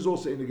goy, he's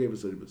also in the goyva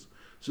saribus.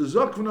 So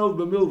zokvanol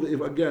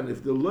b'milva,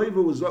 if the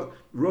leiva was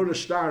wrote a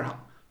star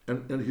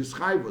and his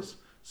chayvus,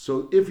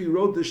 so if he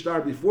wrote the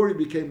star before he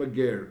became a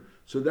ger,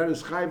 so that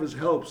his chayvus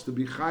helps to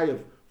be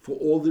chayav for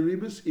all the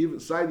ribus, even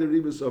side the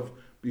ribus of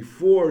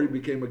before he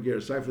became a ger,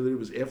 side for the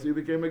ribus after he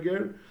became a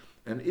ger.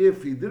 And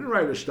if he didn't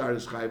write a star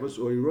as chayvus,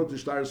 or he wrote the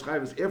star as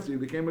chayvus after he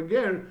became a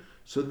ger,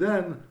 so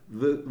then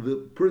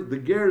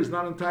the ger is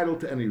not entitled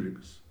to any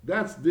ribus.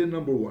 That's din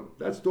number one.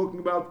 That's talking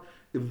about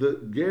if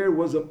the ger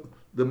was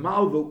the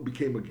malva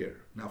became a ger.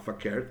 Now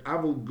fakert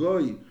avol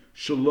goy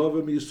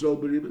shalovim Yisrael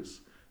beribus.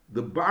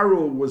 The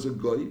borrower was a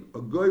goy.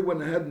 A goy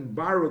went ahead and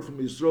borrowed from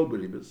Yisrael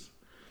beribus,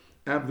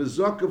 and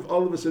v'zakav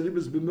olav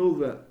asaribus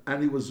b'milva,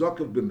 and he was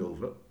zakav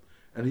b'milva,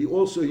 and he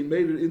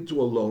made it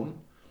into a loan.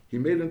 He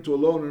made it into a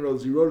loan,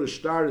 and he wrote a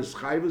star as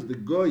chayvus. The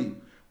goy,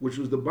 which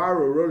was the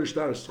borrower, wrote a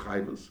star as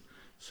chayvus.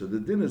 So the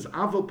din is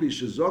aval pi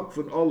shezok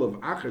von olav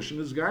achash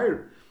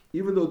shnizgayer.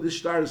 Even though this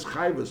star as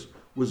chayvus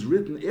was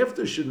written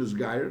after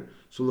shnizgayer,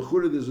 so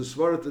l'chura there's a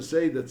svara to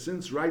say that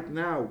since right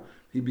now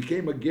he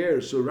became a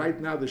ger, so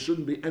right now there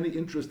shouldn't be any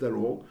interest at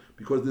all,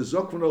 because the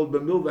zok von olav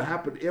b'milva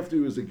happened after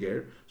he was a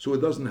ger, so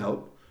it doesn't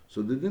help.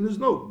 So the din is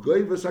no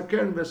goy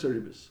v'sakern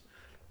v'saribus.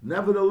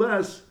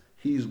 Nevertheless,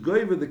 he's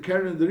goyva the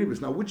keren and the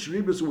ribus. Now, which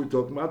ribus are we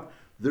talking about?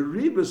 The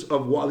ribus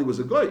of while he was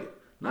a goy,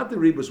 not the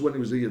ribus when he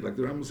was a yid, like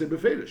the Rambam say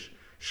befedish.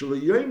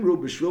 Shalayoimru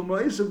b'shvil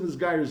ma'asav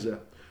nizgayerzeh.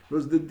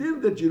 Because the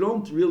din that you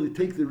don't really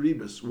take the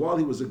ribus while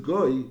he was a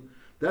goy,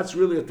 that's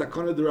really a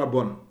takana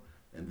d'rabbanan.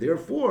 And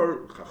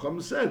therefore,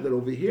 Chacham said that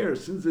over here,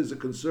 since there's a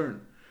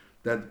concern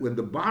that when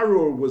the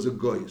borrower was a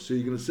goy, so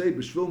you're going to say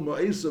b'shvil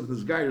ma'asav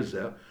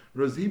nizgayerzeh,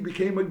 because he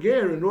became a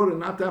ger in order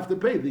not to have to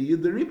pay the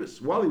yid the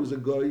ribus. While he was a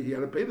goy, he had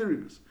to pay the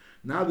ribus.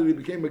 Now that he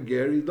became a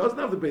ger, he doesn't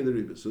have to pay the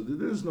ribus. So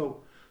there is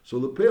no, so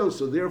lepel,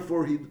 so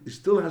therefore he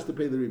still has to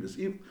pay the ribus.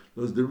 If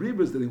those the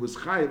ribus that he was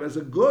chayiv as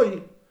a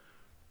goy,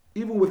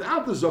 even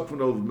without the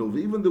zokvanol b'milva,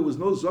 even there was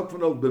no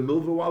zokvanol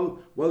b'milva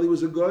while he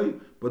was a goy,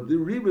 but the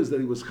ribus that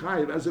he was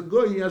chayiv as a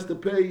goy, he has to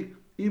pay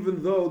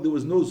even though there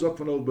was no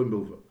zokvanol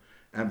b'milva.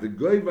 And the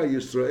goy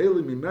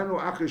va'Yisraeli mimenu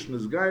achish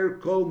nezgayer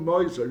kol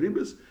mois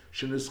haribus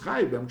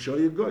sheneschayv am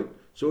kshoy goy.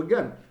 So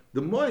again,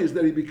 the moy is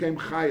that he became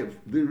chayiv,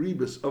 the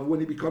ribus of when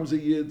he becomes a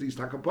yid, he's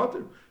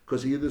takapoter,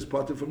 because he is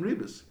poter from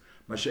ribus.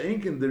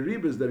 Masha'enkin, the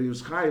ribus that he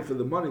was chayiv for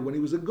the money when he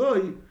was a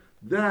goy,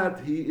 that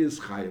he is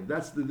chayiv.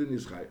 That's the din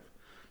is chayiv.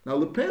 Now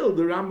lepel,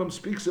 the Rambam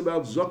speaks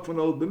about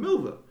zokvanol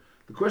b'milva.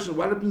 The question,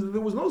 what happens if there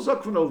was no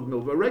zokvanol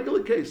b'milva? A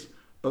regular case,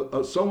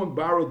 someone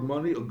borrowed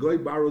money, a goy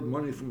borrowed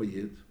money from a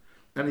yid,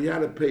 and he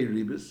had to pay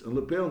ribus, and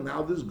lepel,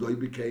 now this goy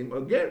became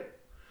a ger.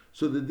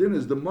 So the din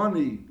is the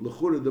money,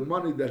 l'chura, the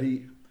money that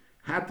he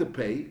had to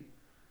pay,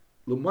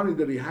 the money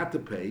that he had to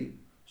pay,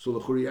 so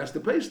l'chura he has to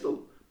pay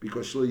still,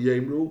 because shlo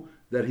yemru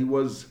that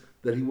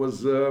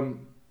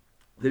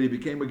he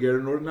became a ger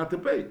in order not to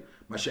pay.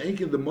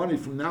 Masha'enkin, the money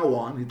from now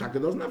on, he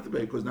doesn't have to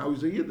pay, because now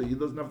he's a yid, he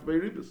doesn't have to pay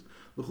ribus.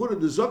 L'chura,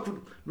 the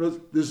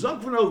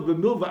zokvanol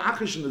b'milva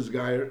achish is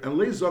gayer, and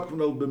le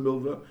zokvanol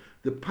b'milva,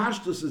 the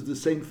pashtus is the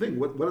same thing.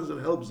 What does it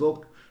help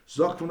zokvanol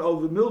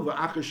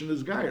b'milva achish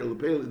is gayer?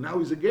 Now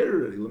he's a ger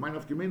already.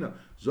 L'maynaf gemina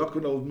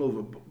zokvanol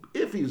b'milva.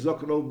 If he's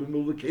zokvanol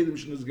b'milva kedim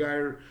shen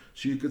gayer,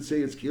 so you could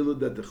say it's kila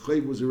that the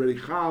chayv was already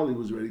chal, he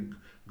was already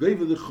gave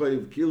the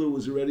chayv. Kila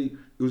was already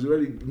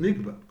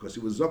nigba because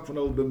he was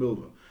zokvanol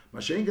b'milva.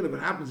 Mashenkin, if it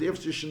happens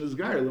after shen is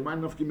gayer,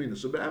 l'maynaf gemina.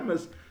 So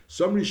be'emes,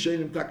 some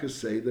rishenim takas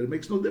say that it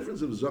makes no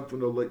difference if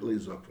zokvan or le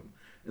zokvan.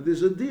 And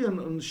there's a din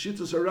on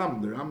Shittas Aram.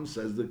 The Ram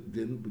says that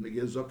din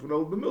b'negei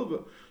zokvanol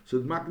b'milva. So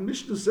the Magen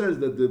Mishnah says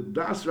that the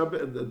das of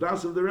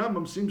the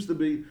Rambam seems to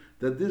be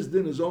that this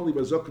din is only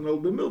by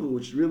zokvanol b'milva,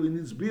 which really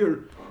needs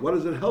beer. What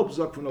does it help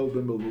zokvanol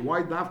b'milva?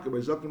 Why dafka by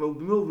zokvanol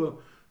b'milva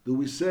do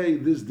we say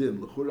this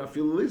din? L'chura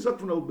afil le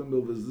zokvanol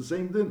b'milva is the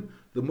same din.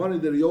 The money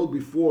that he owed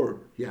before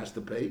he has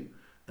to pay,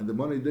 and the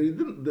money that he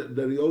didn't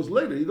that he owes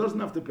later, he doesn't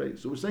have to pay.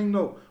 So we're saying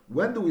no.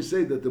 When do we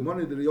say that the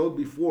money that he owed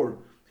before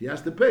he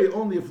has to pay?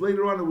 Only if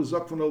later on it was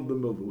zok von old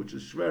b'milva, which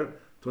is schwer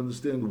to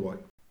understand why.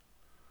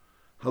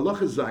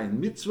 Halacha zayin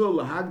mitzvah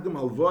lahagdam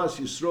halvas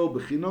yisrael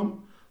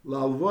bechinam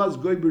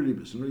la'alvas goy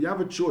beribus. You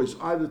have a choice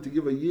either to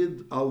give a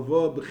yid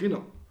alva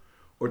bechinam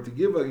or to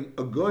give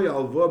a goy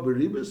alva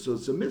beribus. So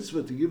it's a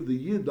mitzvah to give the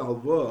yid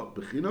alva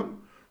bechinam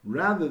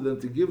rather than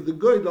to give the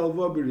goy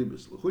alva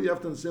beribus. You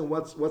have to understand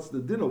what's the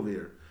din over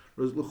here.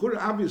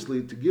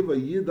 Obviously, to give a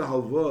yid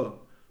halva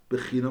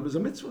bechinam is a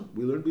mitzvah.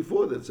 We learned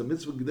before that it's a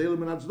mitzvah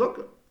gedelim and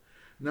tzedakah.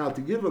 Now,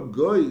 to give a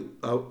goy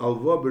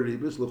alva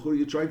beribus,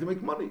 you're trying to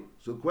make money.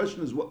 So the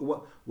question is,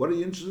 what are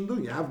you interested in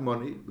doing? You have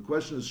money. The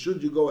question is,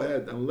 should you go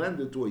ahead and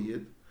lend it to a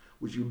yid,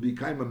 which you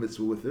become a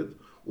mitzvah with it,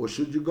 or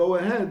should you go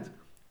ahead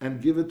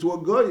and give it to a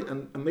goy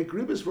and make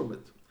ribis from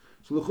it?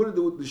 So the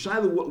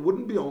shaila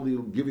wouldn't be only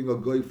giving a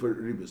goy for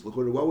ribis.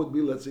 What would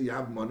be, let's say you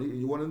have money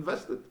and you want to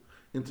invest it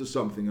into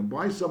something and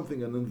buy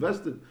something and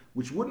invest it,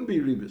 which wouldn't be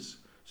ribis.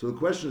 So the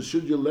question is,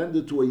 should you lend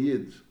it to a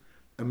yid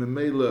and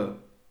memela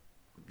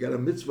get a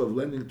mitzvah of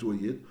lending to a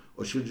yid,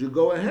 or should you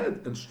go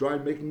ahead and try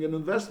making an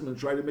investment,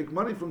 try to make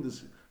money from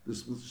this?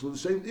 So the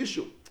same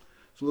issue.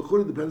 So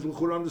l'chura depends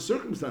on the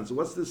circumstance. So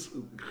what's this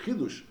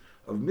chidush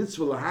of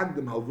mitzvah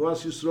lahagdim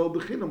halvas yisrael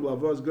bechinam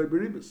lavas goy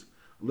beribis?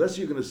 Unless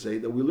you're going to say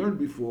that we learned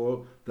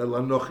before that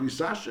lanochri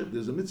sasha,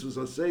 there's a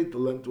mitzvah say to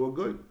lend to a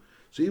goy.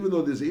 So even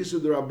though there's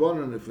Yisr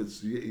D'Rabbanan, if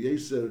it's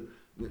Yisr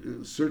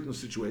certain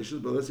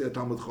situations, but let's say a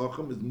Talmud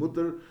Chacham is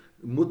mutter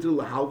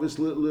lahalvis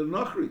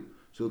l'nachri.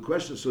 So the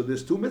question, so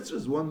there's two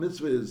mitzvahs. One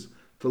mitzvah is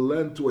to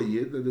lend to a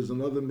yid, and there's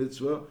another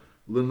mitzvah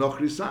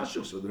l'nachri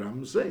sasha. So the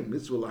Rambam is saying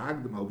mitzvah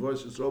lahagdim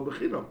halvos yisrael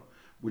bechinam,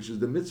 which is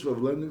the mitzvah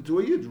of lending to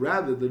a yid,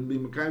 rather than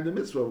being mekayim the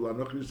mitzvah of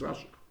l'nachri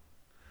sasha.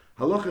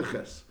 Halacha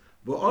ches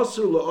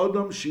v'asur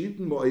la'odam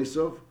she'iten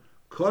mo'esav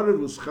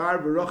karev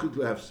l'schar v'rachik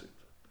lehefsik.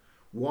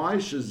 Why?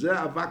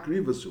 Shezeh avak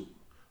rivasu.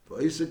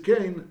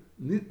 V'isakain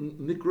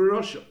nikra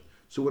rasha.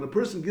 So when a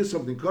person gives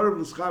something,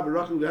 karev l'schar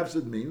v'rachik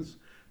lehefsik means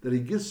that he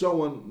gives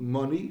someone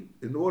money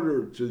in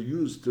order to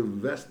use to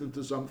invest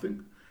into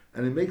something,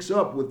 and he makes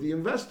up with the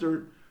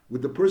investor,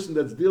 with the person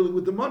that's dealing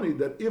with the money,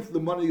 that if the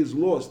money is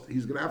lost,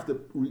 he's going to have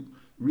to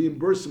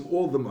reimburse him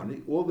all the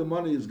money. All the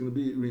money is going to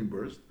be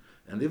reimbursed.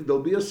 And if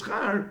there'll be a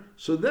schar,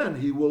 so then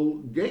he will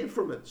gain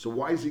from it. So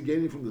why is he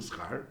gaining from the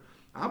schar?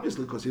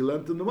 Obviously, because he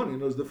lent him the money. He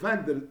knows the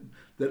fact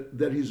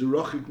that he's a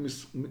rachik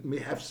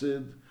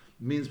mihefsid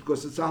means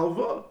because it's a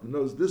halva. He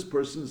knows this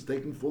person is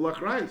taking full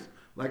achrayis,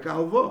 like a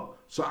halva.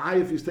 So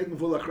if he's taking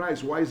full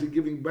achrayis, why is he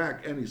giving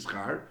back any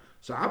schar?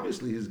 So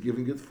obviously he's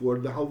giving it for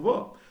the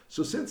halva.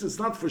 So since it's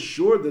not for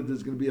sure that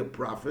there's going to be a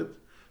profit,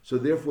 so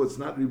therefore it's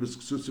not ribus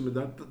ksusim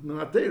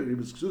minatera.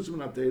 Ribus ksusim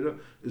minatera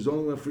is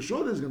only when for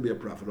sure there's going to be a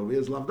profit. Over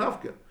here is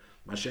lavdavka.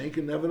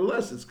 Mashenkin,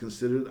 nevertheless, it's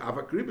considered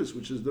avak ribus,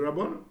 which is the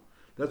rabbanon.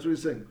 That's what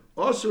he's saying.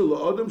 Also,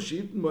 la'odam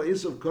she'iten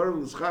ma'isav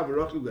karev l'schav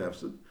v'rachil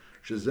le'efsid,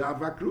 shezeh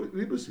avak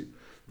ribusi.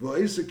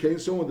 V'a'isa came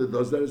someone that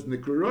does that is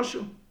nikra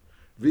rasha.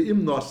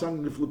 V'im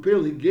nosan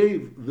niflupel, he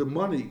gave the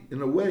money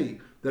in a way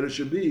that it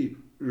should be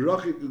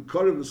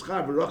karev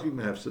l'schav v'rachil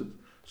me'efsid.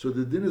 So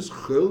the din is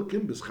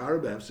chilkim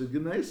b'schar b'efsid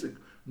g'neisik.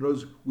 In other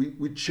words,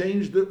 we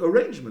changed the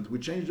arrangement.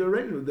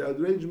 The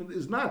arrangement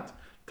is not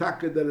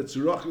taka that it's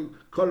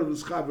karev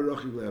l'schav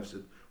v'rachil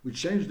le'efsid. We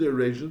changed the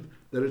arrangement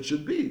that it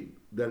should be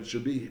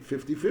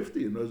 50-50.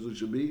 In other words, it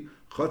should be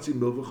chatzi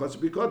milva, chatzi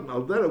bikotin.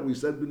 Aldera, we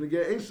said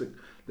b'negei asik.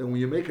 Then when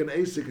you make an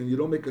asik and you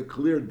don't make a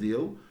clear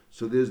deal,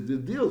 so there's the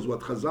deals.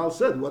 What Chazal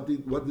said, what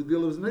the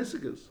deal of an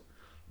asik is.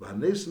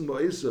 V'hanesen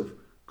mo'isav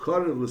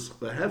karev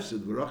l'hefsid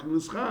v'rachil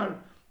l'schar.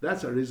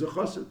 That's a reza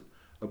chassid.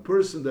 A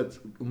person that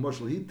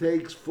he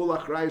takes full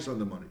achrayis on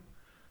the money.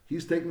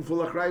 He's taking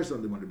full achrayis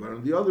on the money. But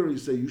on the other, he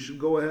say you should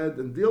go ahead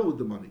and deal with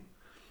the money.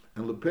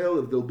 And lepel,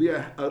 if there'll be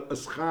a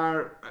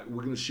schar,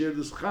 we're going to share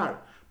the schar.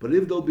 But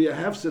if there'll be a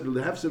hefsed,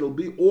 the hefsed will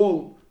be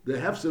all the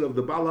hefsed of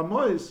the Baal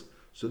HaMois,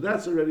 so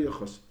that's already a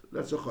chassid.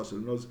 That's a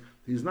chassid.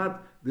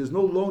 There's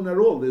no loan at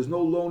all. There's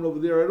no loan over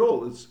there at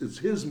all. It's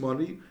his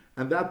money,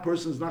 and that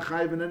person's not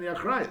chayiv in any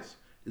achrayis.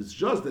 It's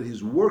just that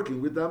he's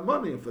working with that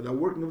money, and for that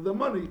working of the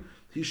money,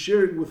 he's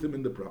sharing with him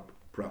in the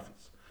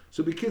profits.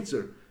 So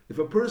bekitzer, if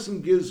a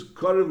person gives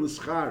karev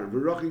l'schar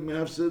v'rachik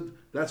mehefsid,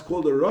 that's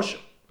called a rasha.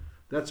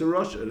 That's a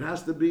rasha. It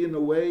has to be in a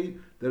way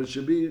that it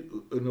should be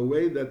in a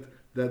way that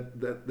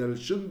it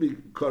shouldn't be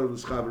karev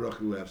l'schar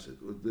v'rachik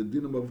mehefsid. The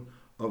dinam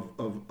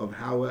of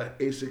how a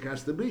asik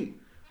has to be.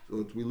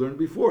 So we learned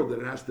before that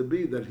it has to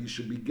be that he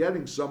should be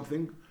getting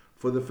something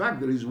for the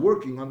fact that he's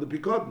working on the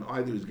pikadon.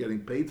 Either he's getting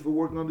paid for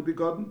working on the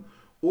pikadon,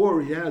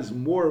 or he has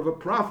more of a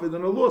profit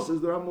than a loss,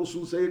 as the Rambam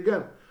will say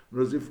again.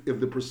 Whereas if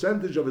the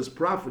percentage of his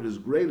profit is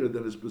greater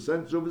than his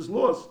percentage of his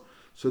loss,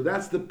 so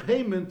that's the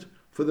payment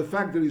for the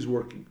fact that he's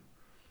working.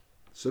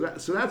 So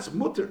that's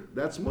mutter.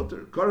 That's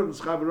mutter. Karev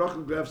l'schav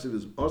v'rachil le'efsid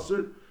is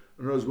osir.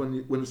 In other words,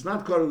 when it's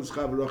not karev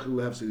l'schav v'rachil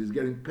le'efsid, he's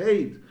getting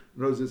paid.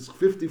 In other words, it's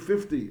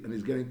 50-50, and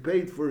he's getting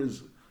paid for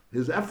his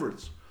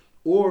efforts.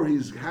 Or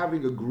he's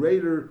having a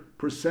greater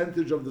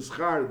percentage of the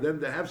schar than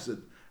the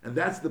hefsid, and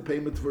that's the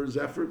payment for his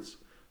efforts,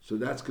 so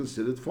that's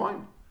considered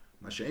fine.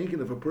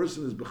 Masha'inkin, if a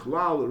person is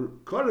bichlal or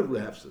karev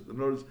lehefsid, in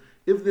other words,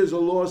 if there's a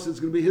loss, it's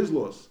going to be his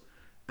loss,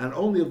 and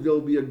only if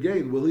there'll be a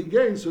gain will he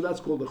gain, so that's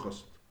called a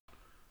chosed.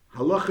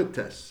 Halacha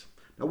tes.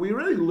 Now we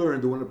already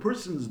learned that when a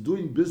person is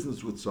doing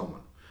business with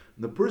someone,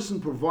 and the person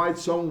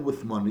provides someone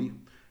with money,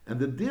 and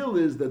the deal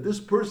is that this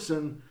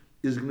person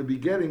is going to be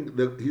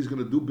he's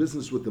going to do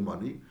business with the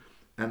money,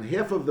 and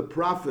half of the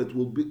profit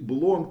will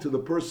belong to the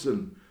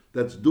person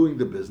that's doing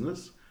the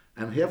business,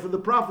 and half of the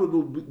profit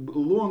will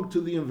belong to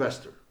the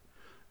investor.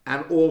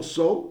 And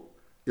also,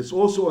 it's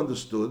also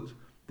understood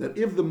that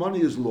if the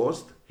money is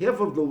lost, half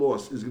of the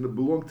loss is going to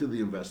belong to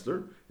the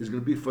investor, is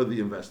going to be for the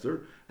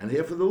investor, and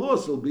half of the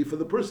loss will be for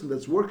the person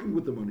that's working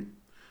with the money.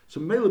 So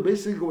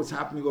basically what's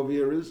happening over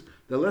here is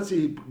that let's say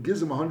he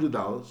gives him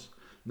 $100.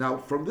 Now,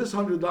 from this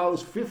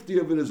 $100, 50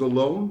 of it is a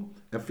loan,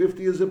 and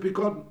 50 is a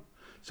pikadon.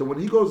 So when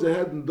he goes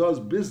ahead and does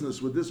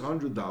business with this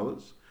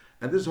 $100,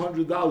 and this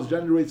 $100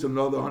 generates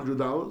another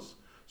 $100,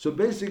 so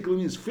basically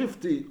means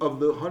 50 of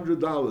the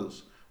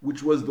 $100,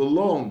 which was the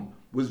loan,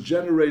 was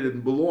generated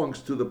and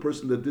belongs to the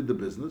person that did the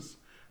business,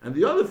 and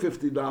the other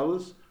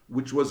 $50,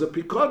 which was a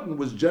pikadon,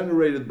 was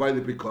generated by the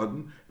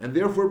pikadon, and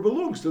therefore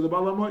belongs to the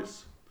Baal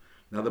HaMos.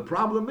 Now the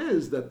problem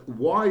is that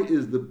why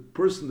is the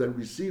person that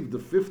received the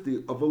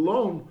 50 of a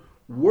loan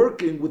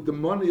working with the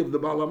money of the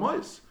Baal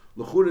HaMos?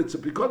 L'chur, it's a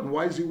pikadon.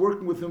 Why is he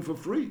working with him for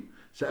free?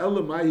 So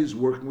elamai, he's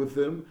working with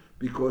him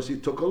because he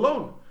took a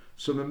loan.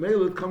 So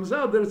memela, it comes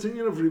out that it's in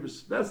din of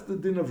ribus. That's the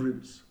din of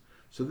ribus.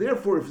 So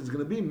therefore, if it's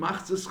going to be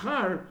machzah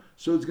schar,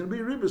 so it's going to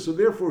be ribus. So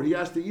therefore, he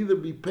has to either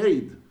be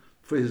paid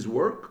for his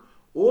work,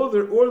 or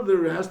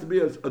there has to be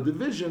a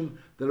division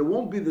that it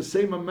won't be the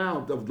same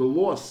amount of the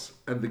loss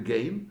and the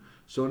gain.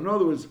 So in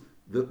other words,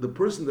 the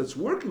person that's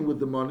working with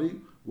the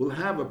money will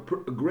have a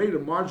greater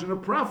margin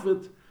of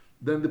profit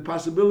than the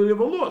possibility of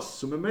a loss.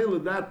 So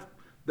memela,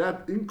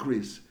 that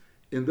increase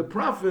in the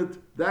profit,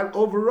 that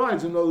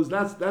overrides. In other words,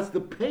 that's the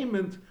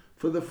payment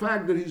for the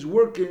fact that he's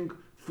working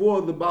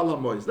for the Baal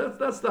HaMos.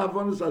 That's the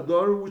Havanas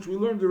Adar, which we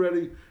learned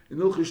already in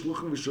Ilchei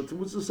Shluchim V'Shutim,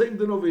 which is the same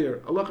thing over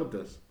here.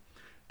 Alachates.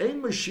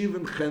 Ein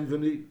Meshivin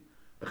Chenveni.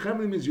 A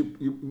chenveni means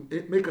you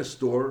make a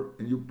store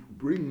and you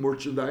bring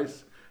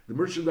merchandise. The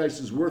merchandise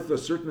is worth a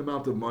certain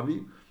amount of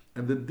money,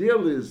 and the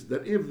deal is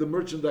that if the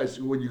merchandise,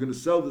 when you're going to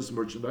sell this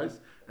merchandise,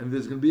 and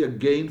there's going to be a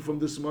gain from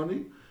this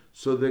money,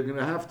 so they're going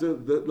to have to,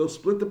 they'll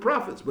split the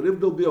profits. But if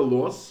there'll be a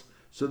loss,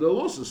 so the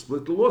losses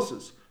split the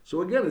losses.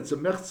 So again, it's a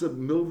mechza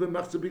milve,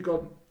 mechza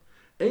bikon.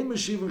 Ein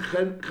meshivin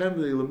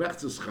chenveni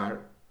lemechza schar.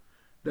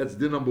 That's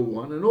din number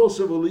one. And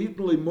also, v'li'itn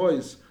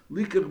le'mois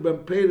likach ben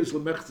peiris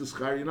lemechza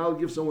schar. You now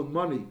give someone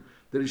money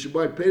that he should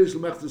buy peiris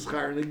lemechza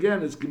schar. And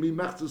again, it's going to be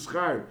mechza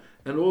schar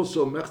and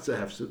also mechza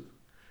hefsid.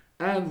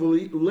 And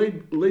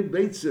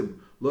le'beitzim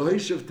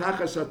lo'heshev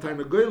tachas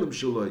ha'tarnagoylim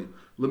shaloi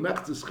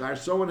lemechza schar.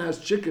 Someone has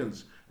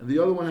chickens and the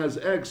other one has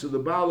eggs. So the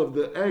baal of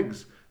the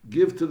eggs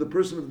give to the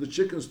person of the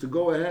chickens to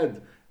go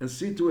ahead and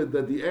see to it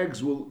that the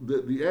eggs will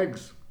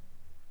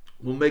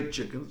make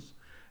chickens.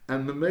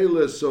 And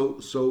memela, so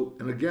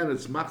and again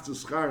it's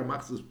machzas schar,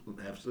 machzas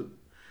hefsid.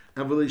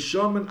 And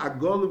v'leishomen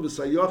agolim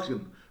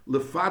v'sayochin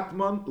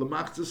lefatman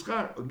lemachzas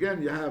schar.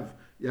 Again, you have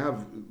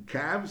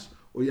calves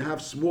or you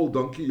have small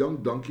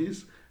young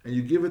donkeys, and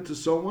you give it to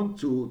someone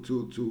to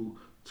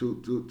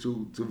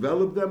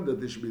develop them that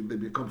they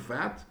become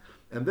fat,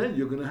 and then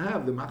you're going to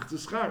have the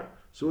machzas schar.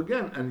 So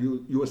again, and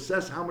you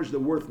assess how much they're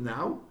worth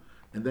now,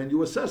 and then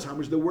you assess how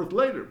much they're worth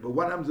later. But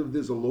what happens if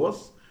there's a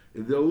loss?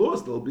 If they're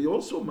lost, there'll be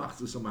also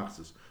machzas and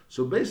machzas.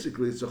 So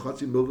basically, it's a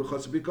chatzi milva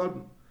chatzi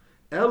bikadon.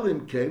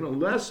 Elim came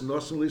unless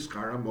nosen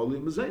liskar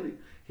amoli mezeni.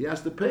 He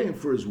has to pay him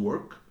for his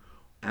work,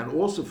 and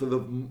also for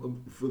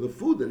the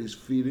food that he's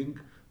feeding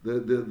the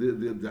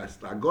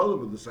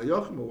agolim or the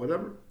sayochim or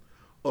whatever.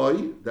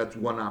 Oy, that's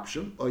one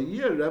option. Oy, which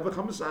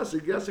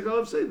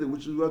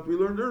is what we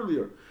learned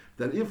earlier.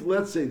 That if,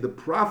 let's say, the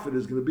profit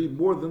is going to be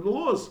more than the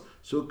loss,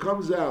 so it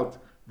comes out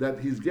that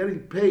he's getting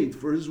paid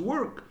for his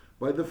work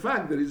by the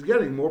fact that he's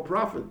getting more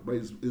profit, by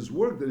his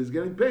work that he's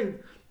getting paid,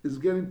 is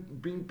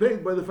being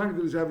paid by the fact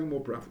that he's having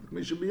more profit.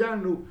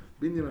 Halacha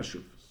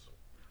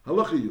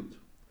Yud.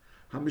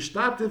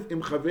 Hamishtatif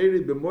im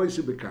chaveri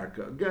b'moise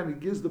b'karka. Again, he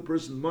gives the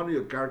person money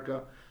or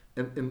karka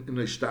in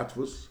a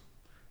shtatvus,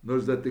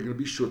 knows that they're going to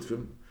be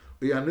shutfim.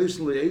 He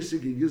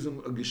gives him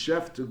a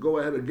geschäft to go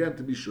ahead again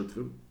to be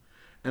shutfim.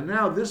 And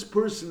now this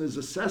person is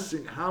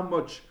assessing how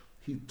much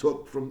he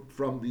took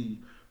from the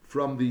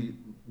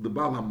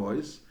Baal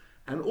HaMos,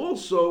 and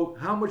also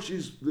how much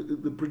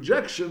the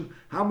projection,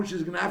 how much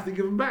he's going to have to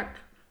give him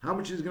back. How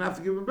much he's going to have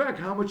to give him back.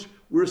 How much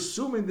we're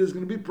assuming there's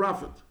going to be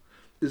profit.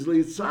 Is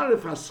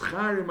leitzaref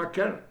haschar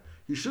imaker.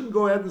 He shouldn't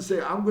go ahead and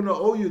say, I'm going to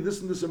owe you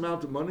this and this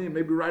amount of money, and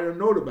maybe write a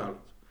note about it.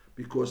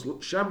 Because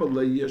shema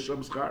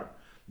le'yesham schar.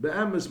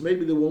 Be'emes,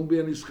 maybe there won't be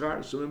any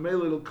schar. So in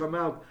Mele it'll come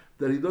out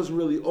that he doesn't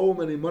really owe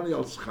him any money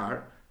al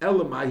schar.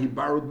 Elamai, he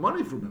borrowed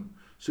money from him.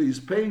 So he's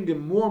paying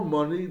him more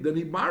money than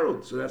he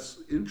borrowed. So that's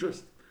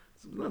interest.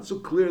 It's not so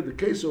clear the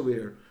case over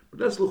here. But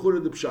that's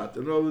l'chura the pshat.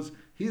 In other words,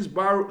 he's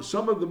borrowed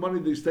some of the money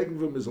that he's taking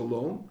from him is a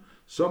loan,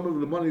 some of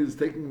the money he's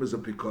taking him is a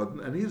pikadon,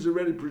 and he's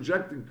already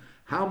projecting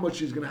how much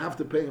he's going to have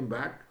to pay him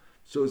back.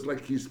 So it's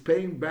like he's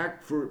paying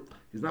back for,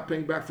 he's not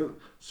paying back for,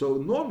 so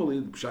normally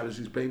the pshat is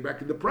he's paying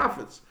back in the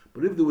profits.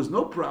 But if there was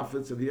no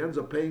profits and he ends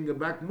up paying him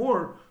back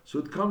more, so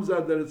it comes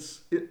out that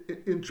it's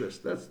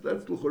interest. That's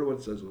l'chura what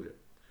it says over here.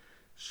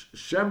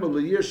 Shema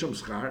liyir shem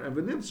schar, and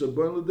v'nimtza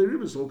boin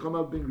l'deribis, will come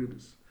out being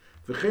ribis.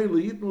 V'chein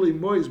liyitn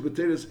li'mois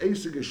b'teres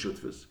eisig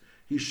geshutfis.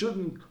 He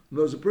shouldn't,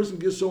 as a person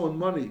gives someone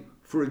money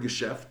for a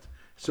geschäft,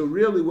 so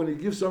really when he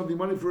gives somebody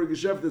money for a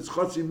geschäft, it's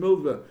chotzi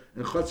milva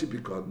and chotzi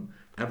pikadon,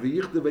 and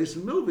v'yichtav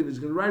eisen milva, and he's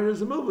going to write it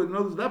as a milva. In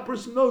other words, that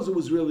person knows it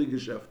was really a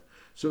geschäft.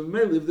 So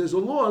mainly, if there's a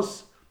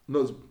loss,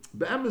 knows,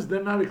 be'emes,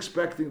 they're not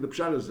expecting, the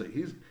pshat is that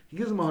he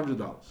gives him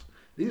 $100.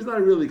 He's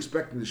not really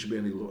expecting there should be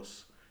any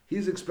loss.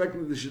 He's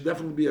expecting there should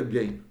definitely be a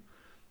gain.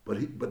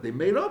 But they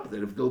made up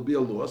that if there'll be a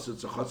loss,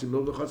 it's a chotzi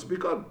milva, chotzi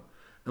pikadon.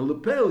 And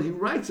Lepel, he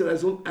writes it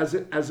as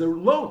a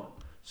loan.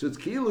 So it's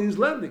Kilo, he's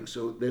lending.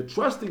 So they're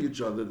trusting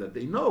each other that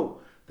they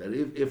know that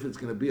if it's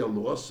going to be a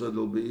loss, so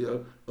it'll be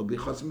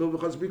chotzi milva,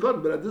 chotzi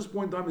pikadon. But at this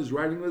point in time, he's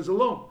writing it as a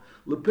loan.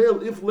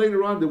 Lepel, if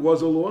later on there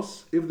was a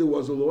loss,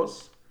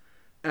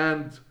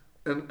 and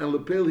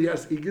Lepel,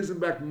 he gives him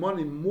back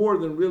money more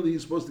than really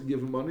he's supposed to give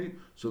him money,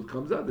 so it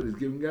comes out that he's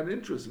giving out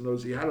interest. In other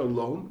words, he had a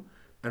loan,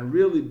 and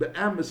really,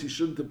 be'amis, he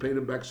shouldn't have paid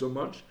him back so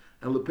much,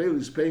 and Lepel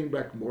is paying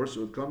back more,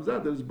 so it comes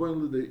out that it's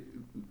boin the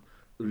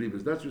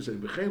ribas. That's what we're saying.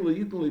 V'chein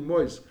le'yitn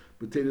li'mois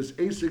b'teres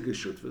eisig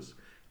geshutfis.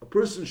 A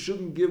person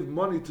shouldn't give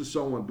money to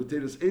someone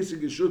b'teres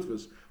eisig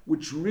geshutfis,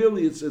 which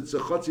really it's a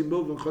chotzi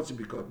milva and chotzi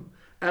pikadon.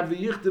 And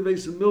v'yichtav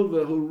eisen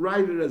milva, he'll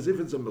write it as if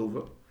it's a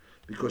milva,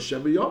 because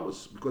Shem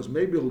Yomus, because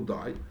maybe he'll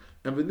die.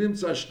 And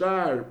v'nimtza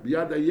shtar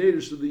b'yad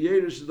ha'yerish, so the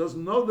yerish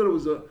doesn't know that it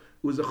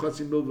was a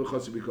chotzi milva,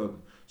 chotzi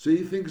pikadon. So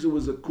he thinks it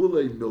was a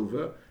kulei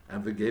milva,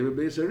 and v'gave a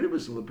beis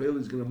haribus, and Lepel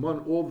is going to mon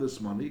all this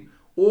money,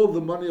 all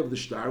the money of the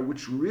shtar,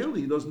 which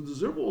really he doesn't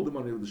deserve all the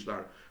money of the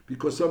shtar,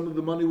 because some of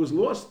the money was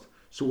lost.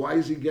 So why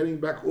is he getting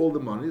back all the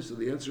money? So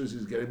the answer is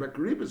he's getting back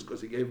haribus,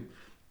 because he gave him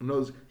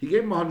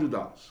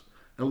 $100.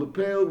 And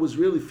Lepel was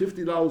really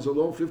 $50 a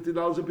loan,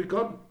 $50 a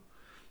pikadon.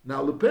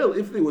 Now Lepel,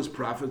 if there was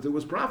profit, there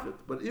was profit.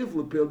 But if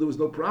Lepel, there was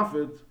no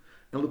profit,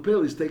 and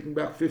Lepel is taking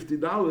back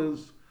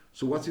 $50,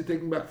 so what's he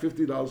taking back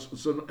 $50?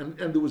 So and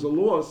there was a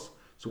loss,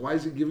 so why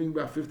is he giving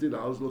back $50?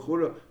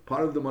 L'chura,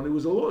 part of the money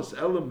was a loss.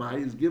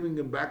 Elamai is giving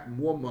him back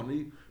more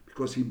money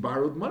because he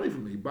borrowed money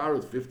from him. He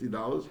borrowed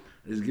 $50 and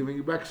he's giving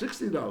it back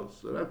 $60.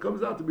 So that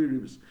comes out to be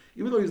ribis.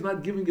 Even though he's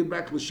not giving it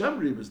back l'shem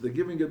ribis, they're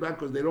giving it back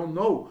because they don't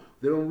know,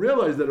 they don't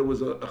realize that it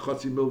was a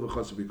chotzi milva,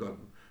 chotzi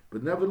pikadon.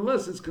 But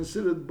nevertheless, it's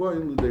considered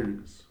boin l'dei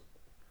ribis.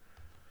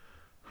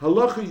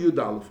 Halacha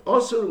Yudalef.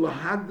 Also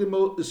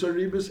lahagdimel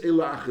isaribis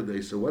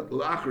elachadei. So what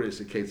la'acharei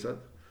ketzad?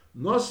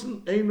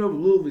 Nosen einov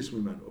lulvis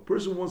mimenu. A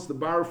person wants to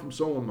borrow from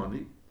someone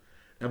money,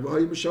 and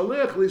v'hay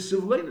mishalech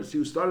le'sivlenis.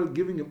 He started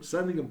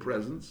sending him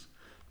presents.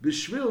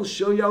 B'shvil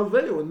shel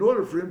yalveo, in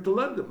order for him to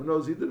lend him. In other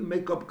words, he didn't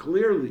make up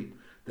clearly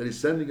that he's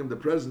sending him the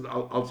present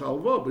al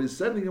talvo, but he's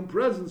sending him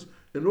presents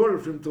in order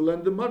for him to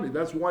lend him money.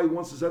 That's why he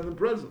wants to send him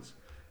presents.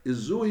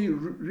 Is zuhi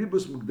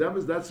ribus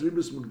mukdemis? That's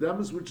ribus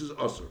mukdemis, which is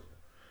asur.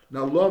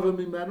 Now, love him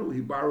imenu,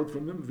 he borrowed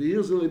from him, and he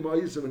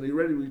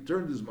already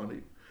returned his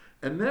money.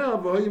 And now,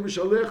 now he was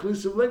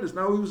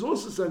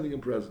also sending him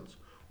presents.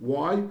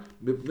 Why?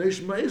 Because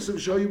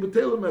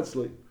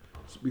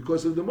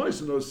of the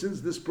moisin.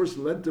 Since this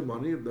person lent him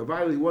money, the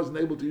while he wasn't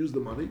able to use the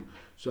money,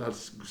 so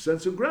as a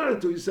sense of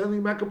gratitude, he's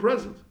sending back a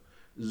present.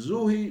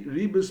 Zuhi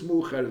ribis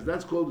mucheres.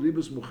 That's called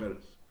ribis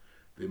mucheres.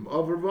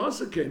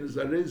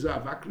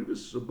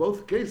 So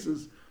both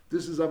cases,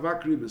 this is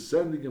avak ribis,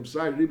 sending him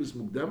side ribis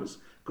mukdemis,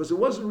 because it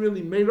wasn't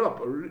really made up.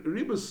 A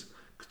ribis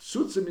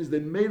ksutza means they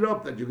made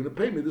up that you're going to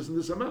pay me this and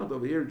this amount.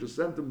 Over here, he just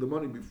sent him the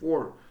money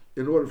before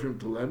in order for him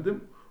to lend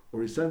him,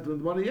 or he sent him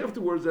the money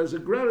afterwards as a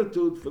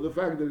gratitude for the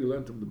fact that he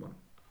lent him the money.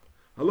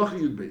 Halacha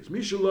Yud Beis.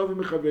 Misha lovim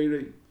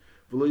mechaverei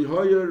v'lo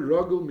yhoya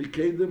ragul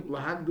mikedem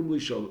lahagdem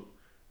lishalom.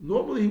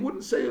 Normally he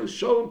wouldn't say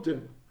shalom to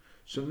him.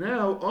 So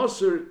now,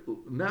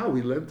 now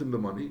he lent him the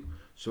money.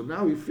 So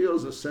now he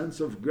feels a sense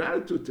of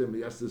gratitude to him.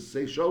 He has to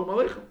say shalom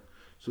aleichem.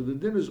 So the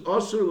din is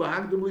osir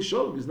lahagdem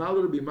lishalom. He's not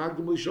allowed to be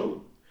magdem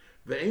lishalom.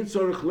 Ve'ein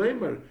tzarich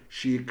lemer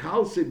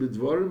sheyikalse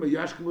b'dvarim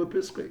yashkem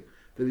lepiskei.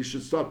 That he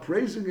should start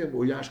praising him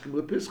or yashkem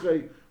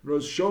lepiskei,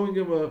 showing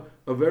him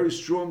a very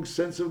strong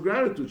sense of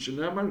gratitude.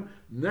 Shenamar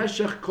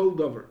neshech kol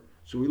davar.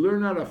 So we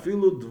learn out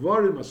afilu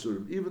dvarim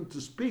asurim. Even to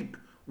speak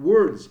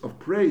words of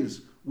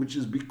praise, which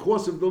is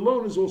because of the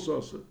loan, is also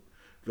asur.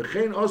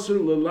 V'chein asur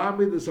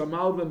lelamid es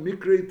hamalva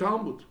mikrei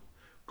talmud.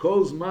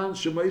 Kol zman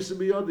shemaisa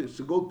biyadi.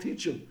 So go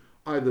teach him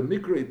either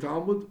mikrei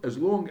talmud, as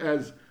long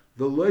as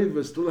the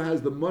leiva still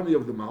has the money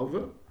of the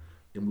malva.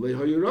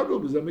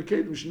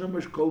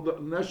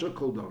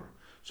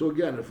 So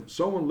again, if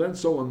someone lends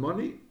someone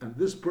money, and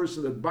this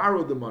person that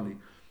borrowed the money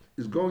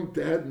is going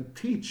to head and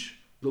teach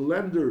the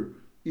lender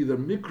either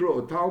mikra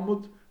or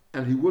talmud,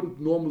 and he wouldn't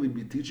normally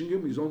be teaching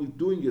him. He's only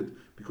doing it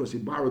because he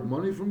borrowed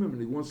money from him and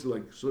he wants to,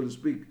 like, so to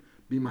speak,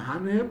 be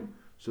mahane him.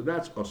 So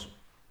that's awesome.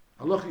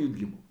 Halacha Yud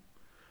Gimel.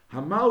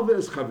 Hamalve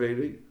es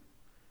chaveri.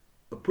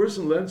 A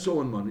person lends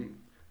someone money.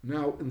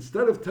 Now,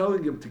 instead of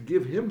telling him to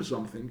give him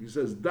something, he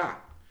says, da.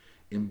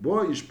 In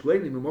boy ish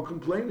pleni, mimokim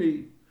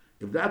pleni.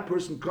 If that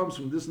person comes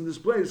from this and this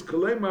place,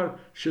 kalemar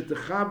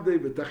shetachabde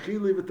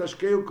v'tachili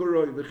v'tashkeu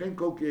koroi v'chen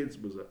kol kietz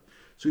b'zeh.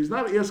 So he's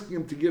not asking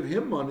him to give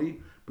him money,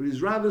 but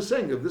he's rather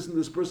saying, if this and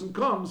this person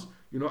comes,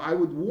 I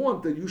would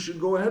want that you should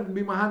go ahead and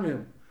be mahana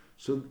him.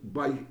 So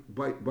by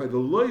the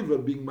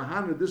loiva being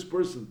mahana this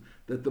person,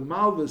 that the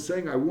malva is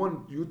saying, I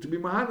want you to be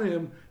mahana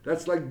him,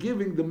 that's like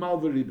giving the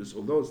malva ribis.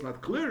 Although it's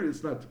not clear,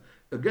 it's not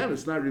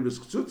ribis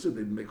ktsutza,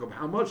 they didn't make up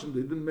how much, and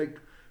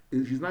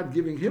he's not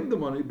giving him the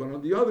money, but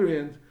on the other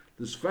hand,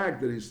 this fact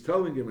that he's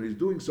telling him and he's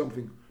doing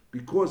something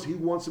because he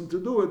wants him to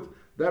do it,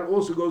 that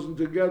also goes in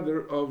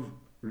together of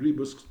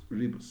ribus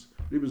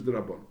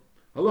derabon.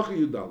 Halacha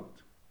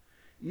Yudalit.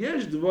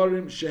 Yesh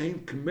dvarim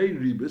shehin kmei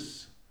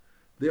ribus.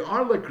 They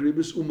are like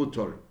ribus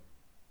umutorim.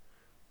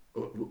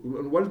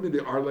 What does it mean they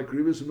are like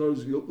ribus? In other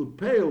words,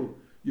 lepel,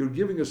 you're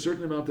giving a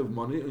certain amount of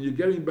money and you're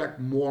getting back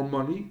more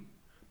money.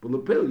 But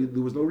lepel,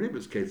 there was no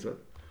ribus. Ketzad.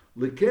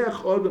 Lekeach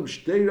adam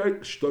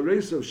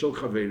shtoresav shel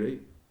chaverei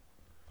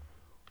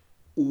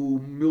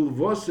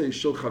umilvosei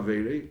shel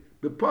chaverei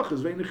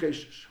bepachas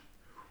veinecheshesh.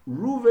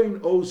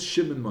 Ruvain owes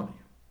Shimon money.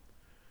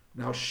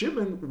 Now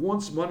Shimon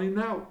wants money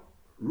now.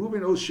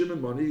 Reuven owes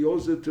Shimon money. He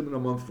owes it to him in a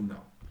month from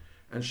now.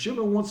 And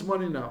Shimon wants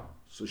money now.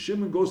 So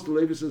Shimon goes to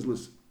Levi and says,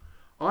 listen,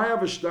 I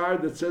have a star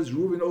that says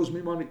Reuven owes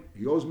me money.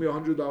 He owes me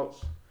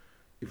 $100.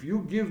 If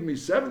you give me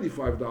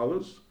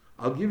 $75,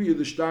 I'll give you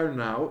the star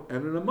now,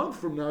 and in a month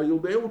from now, you'll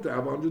be able to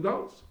have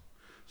 $100.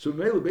 So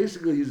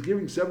basically, he's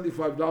giving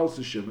 $75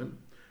 to Shimon,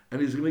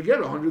 and he's going to get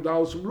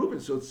 $100 from Reuven.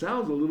 So it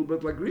sounds a little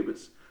bit like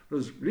Rebus.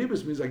 Because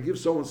Rebus means I give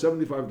someone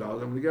 $75,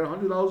 I'm going to get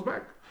 $100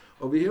 back.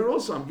 Over here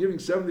also, I'm giving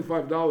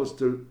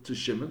 $75 to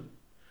Shimon,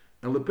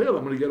 and Lepel,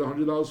 I'm going to get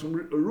 $100 from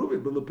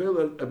Reuven, but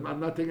Lepel, I'm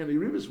not taking any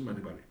Rebus from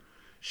anybody.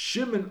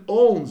 Shimon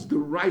owns the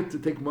right to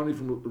take money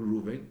from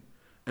Reuven,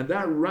 and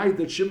that right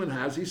that Shimon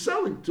has, he's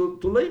selling to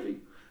Levi.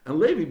 And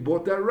Levi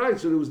bought that right,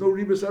 so there was no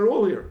Rebus at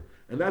all here.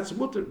 And that's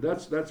mutter.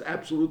 That's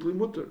absolutely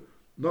mutter.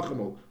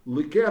 Nachamol.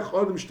 Likeach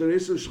adam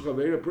shtareser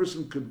shchaveri, a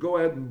person could go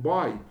ahead and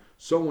buy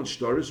someone's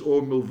shtaris,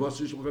 or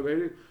milvasi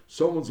shchaveri,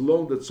 someone's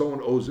loan that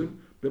someone owes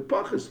him,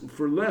 bepachas,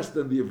 for less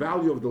than the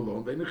value of the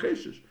loan,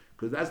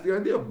 because that's the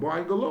idea of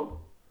buying a loan.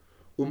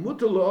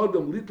 Umutter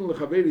la'adam litin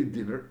lechaveri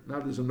dinner, now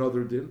there's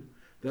another din,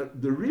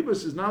 that the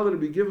Rebus is not going to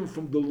be given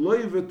from the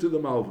leiva to the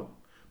malva.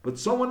 But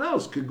someone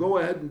else could go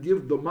ahead and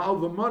give the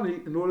malva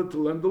money in order to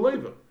lend the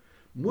leiva.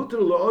 Mutter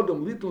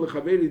la'adam litin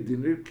lechaveri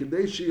dinner,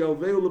 kedei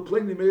sheyalveu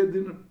lepleni mea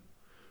dinner.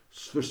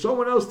 For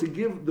someone else to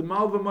give the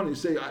malva money,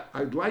 say,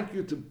 I'd like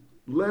you to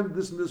lend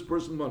this and this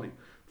person money.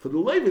 For the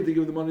leiva to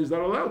give the money is not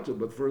allowed to,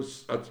 but for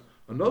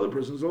another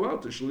person is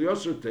allowed to.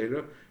 Shliyaser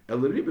teira el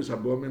Rebus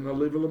habo min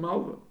leiva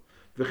lemalva.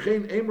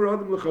 V'chein emer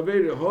adam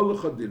lechaveri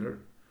holacha dinner.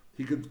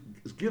 He could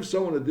give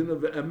someone a dinner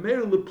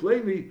ve'emer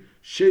lepleni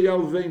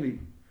sheyalveni.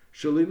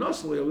 So if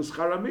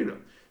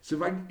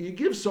you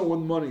give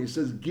someone money, he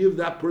says, give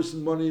that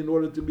person money in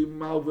order to be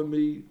malva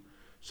me,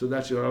 so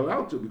that you're not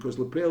allowed to, because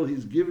Lepel,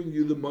 he's giving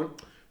you the money.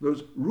 In other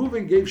words,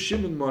 Reuven gave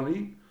Shimon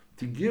money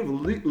to give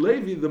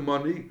Levi the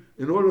money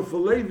in order for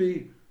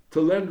Levi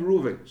to lend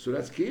Reuven. So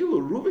that's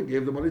Keilu. Reuven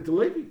gave the money to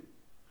Levi.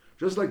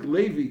 Just like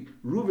Levi,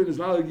 Reuven is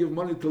not allowed to give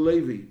money to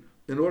Levi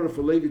in order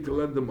for Levi to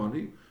lend the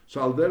money. So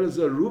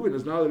Alderazah, Reuven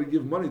is not allowed to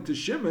give money to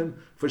Shimon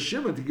for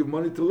Shimon to give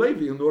money to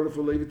Levi in order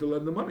for Levi to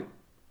lend the money.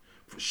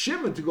 For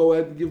Shimon to go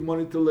ahead and give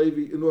money to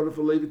Levi in order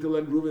for Levi to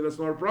lend Reuven, that's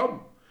not a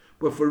problem.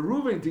 But for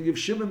Reuven to give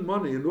Shimon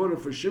money in order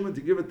for Shimon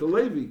to give it to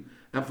Levi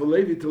and for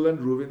Levi to lend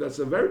Reuven, that's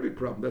a very big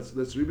problem.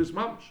 That's Rebus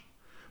Mamash.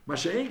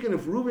 Masha'enkin,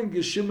 if Reuven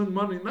gives Shimon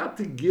money, not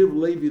to give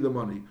Levi the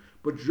money,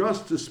 but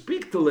just to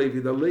speak to Levi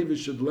that Levi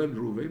should lend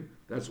Reuven,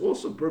 that's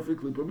also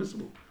perfectly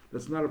permissible.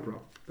 That's not a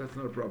problem. That's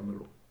not a problem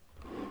at all.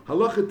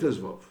 Halacha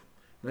Tezvav.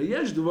 Now,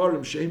 yesh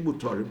devarim she'im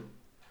mutarim,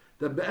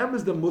 that be'em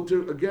is the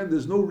mutar, again,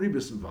 there's no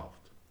Rebus involved.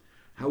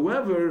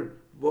 However,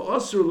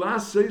 v'asur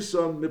las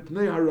seison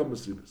mipnei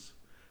haramas ribus,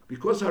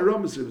 because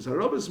haramas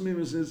ribus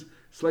means is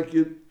it's like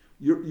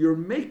you're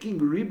making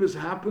ribus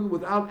happen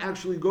without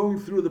actually going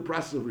through the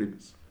process of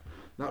ribus.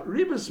 Now,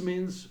 ribus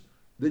means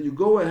that you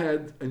go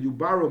ahead and you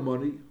borrow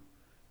money,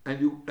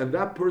 and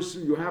that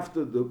person you have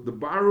to the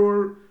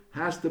borrower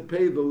has to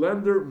pay the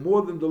lender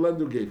more than the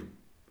lender gave him.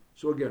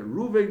 So again,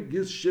 Reuven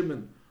gives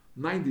Shimon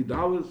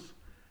 $90,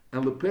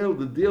 and Lepel,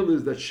 the deal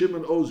is that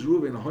Shimon owes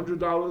Reuven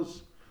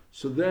 $100.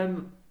 So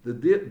then the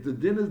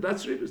din is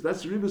that's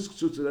Rebus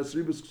Ktsutza, that's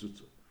Rebus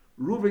Ktsutza.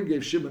 Reuven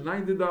gave Shimon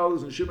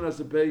 $90 and Shimon has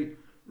to pay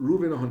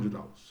Reuven $100.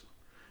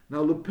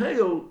 Now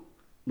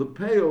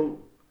Lepel,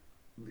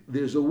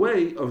 there's a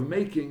way of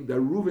making that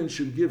Reuven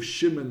should give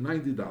Shimon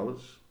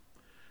 $90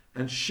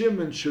 and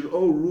Shimon should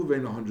owe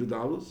Reuven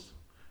 $100,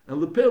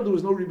 and Lepel there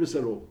was no Rebus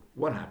at all.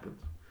 What happened?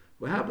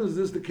 What happens is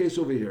this is the case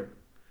over here.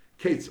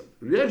 Ketzad.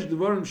 Resh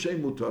Devarim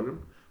Shem Mutarim,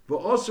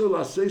 V'Osir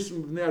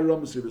L'Aseisim B'nei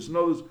Aromas Ribis. In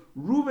other words,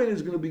 Reuven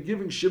is going to be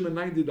giving Shimon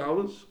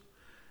 $90,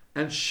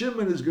 and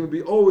Shimon is going to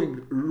be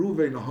owing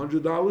Reuven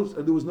 $100,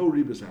 and there was no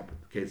Ribis happened.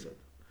 Ketzad.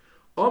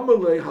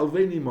 Amalei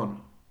Halveni Mana.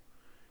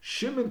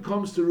 Shimon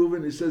comes to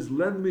Reuven, he says,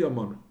 lend me a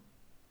mana.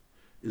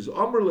 Is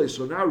Amalei,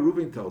 so now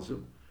Reuven tells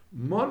him,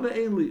 Mana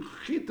ainli,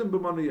 chitim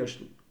b'mana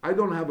yeshli. I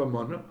don't have a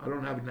mana, I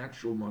don't have an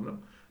actual mana,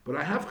 but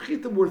I have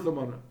chitim worth a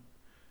mana.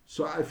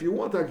 So if you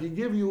want, I can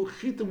give you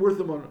chitim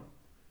worth a mana.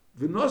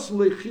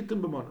 V'nosle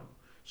chitim b'mana.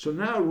 So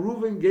now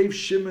Reuven gave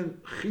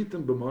Shimon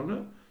chitim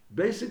b'mana.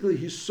 Basically,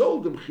 he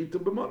sold him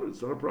chitim b'mana.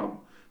 It's not a problem.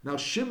 Now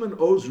Shimon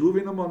owes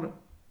Reuven a mana.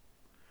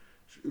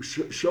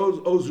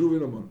 Owes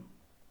Reuven a mana.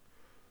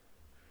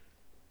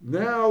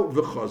 Now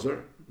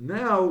v'chazer.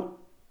 Now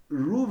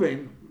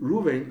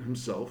Reuven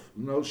himself.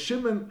 Now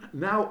Shimon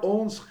now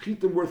owns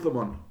chitim worth a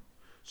mana.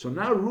 So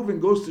now Reuven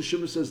goes to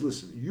Shimon and says,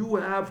 "Listen, you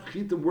have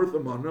chitim worth a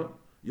mana.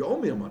 You owe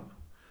me a mana.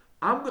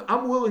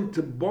 I'm willing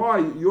to buy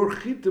your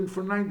chitim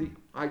for 90.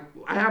 I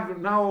have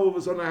now all of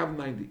a sudden I have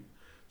 90.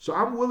 So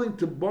I'm willing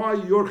to buy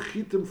your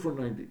chitim for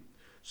 90.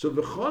 So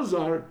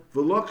v'chazar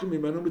v'lokim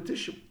imenu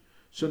mitishim.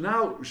 So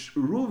now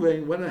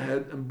Reuven went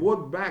ahead and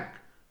bought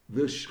back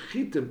the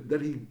chitim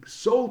that he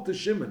sold to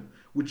Shimon,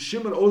 which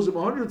Shimon owes him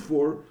 100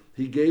 for.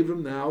 He gave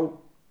him now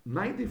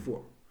 90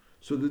 for.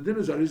 So the din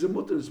is a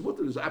mutter. It's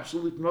mutter. There's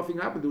absolutely nothing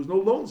happened. There was no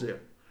loans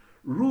here.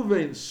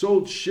 Reuven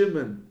sold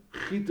Shimon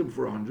chitim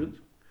for 100,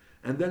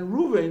 and then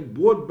Reuven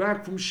bought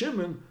back from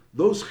Shimon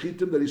those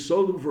chitim that he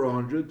sold him for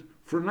 100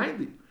 for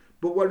 90.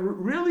 But what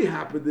really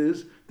happened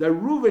is that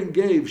Reuven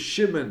gave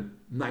Shimon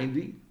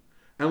 90,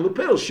 and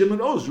Lepel, Shimon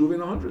owes Reuven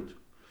 100.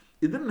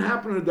 It didn't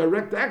happen in a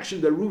direct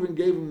action that Reuven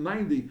gave him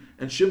 90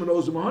 and Shimon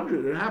owes him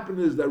 100. It happened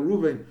is that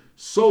Reuven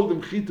sold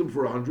him chitim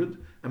for 100,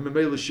 and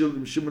Memela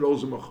Shimon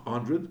owes him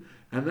 100,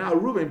 and now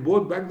Reuven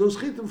bought back those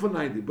chitim for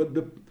 90.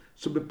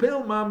 So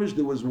Bepel Mamish,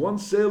 there was one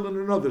sale and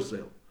another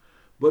sale.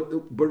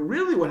 But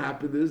really what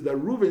happened is that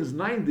Reuven's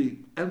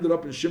 90 ended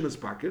up in Shimon's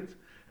pocket,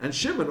 and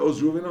Shimon owes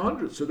Reuven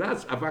 100. So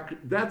that's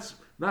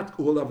not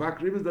called avak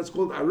ribis, that's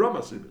called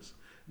aramas ribis.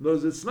 In other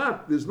words, it's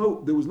not,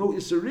 there was no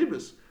isser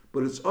ribis,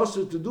 but it's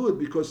also to do it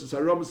because it's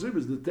aramas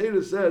ribis. The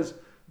Torah says,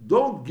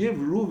 don't give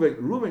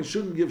Reuven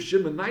shouldn't give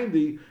Shimon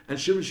 90, and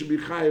Shimon should be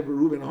chayav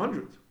Reuven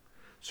 100.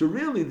 So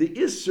really, the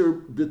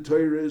isser, the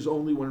Torah is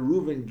only when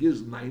Reuven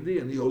gives 90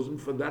 and he owes him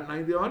for that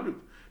 90 100.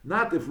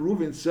 Not if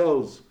Reuven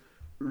sells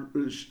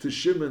to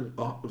Shimon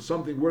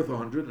something worth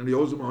 100 and he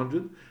owes him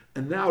 100,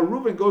 and now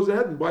Reuven goes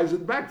ahead and buys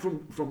it back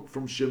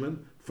from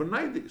Shimon for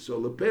 90. So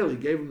Lepel, he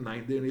gave him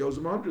 90 and he owes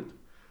him 100.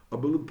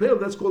 But Lepel,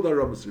 that's called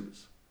Aramas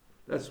Ribis.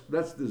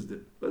 That's this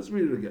din. Let's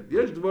read it again.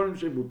 Yesh dvarim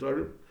shem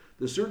mutarim.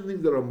 There's certain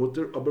things that are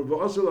mutar. Aber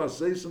v'asel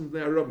aseisim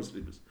b'nei Aramas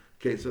Ribis.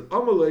 Okay, so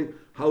Amalei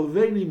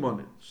halveni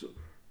money. So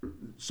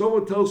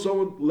someone tells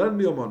someone, lend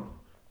me a money.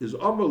 Is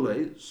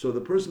Amalei, so the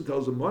person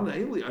tells him, money,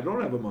 ainly, I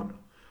don't have a money.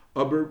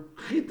 Aber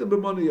chitim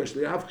b'money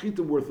yeshli, I have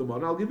chitim worth of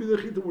money. I'll give you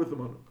the chitim worth of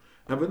money.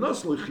 And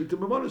v'nosli chitim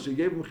b'money, so he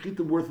gave him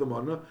chitim worth of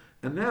money,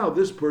 and now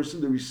this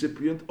person, the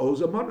recipient,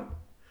 owes a money.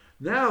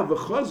 Now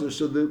v'chazer,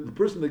 so the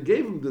person that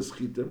gave him this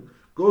chitim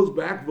goes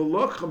back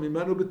v'locham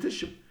imenu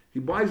b'tishim. He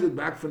buys it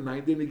back for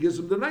 90 and he gives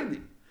him the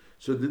 90.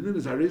 So the din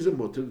is hareza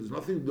mutter. There's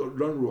nothing done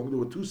wrong. There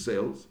were two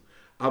sales.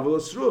 Aval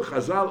asru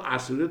chazal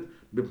asirit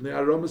mipnei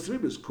aramas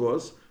ribis,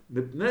 cause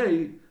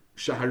mipnei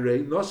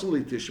shaharei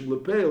nosli tishim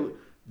lepel.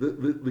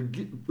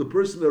 The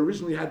person that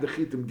originally had the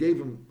chitim gave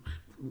him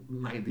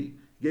 90,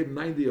 gave him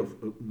 90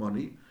 of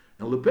money,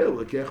 and lepel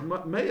lekech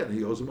meya, and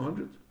he owes him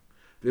 100.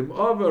 V'im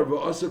avar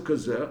v'asa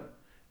kazeh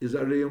is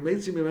arei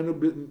umetzim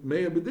imenu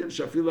meya b'din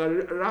shafil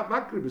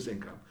makribis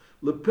income.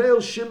 Lepel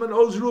Shimon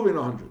owes Reuven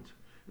 100.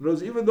 In other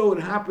words, even though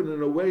it happened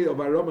in a way of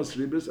aramas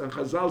ribis, and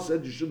Chazal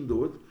said you shouldn't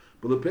do it,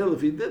 but Lepel,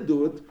 if he did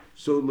do it,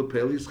 so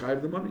Lepel he's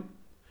chayav the money.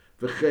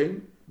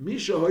 V'chein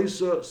misha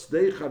hoisa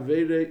stei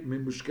chavere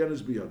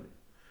mimushkenes biyadi.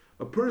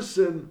 A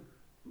person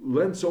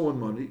lent someone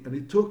money and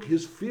he took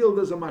his field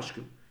as a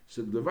mashkin. He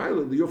said,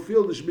 your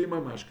field should be my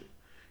mashkin.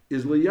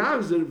 Is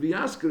liyavzer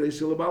v'yaskere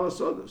silabala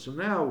soda. So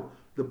now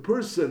the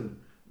person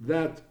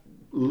that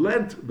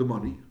lent the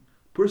money,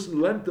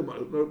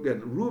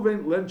 again,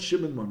 Reuven lent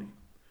Shimon money.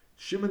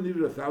 Shimon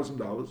needed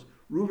 $1,000.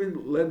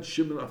 Reuven lent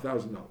Shimon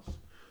 $1,000.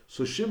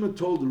 So Shimon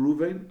told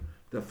Reuven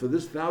that for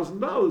this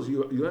 $1,000,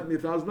 you lent me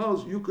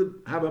 $1,000, you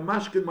could have a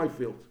mashkin in my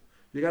field.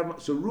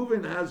 So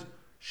Reuven has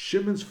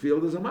Shimon's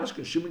field as a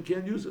mashkin. Shimon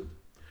can't use it.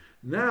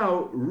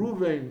 Now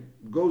Reuven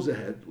goes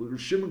ahead,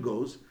 Shimon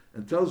goes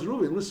and tells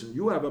Reuven, listen,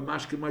 you have a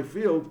mashkin in my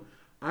field.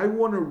 I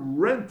want to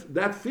rent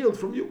that field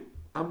from you.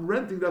 I'm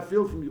renting that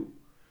field from you.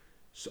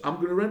 So I'm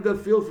going to rent that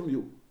field from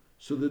you.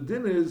 So the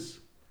din is,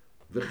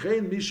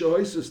 v'chein misha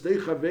hoisa stei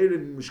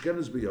chaverim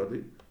mushkenes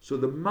biyadi. So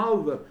the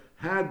malva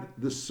had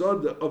the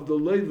soda of the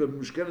leiva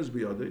mushkenes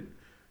biyadi.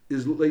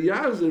 Is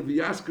leyazer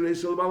v'yaskere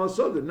sel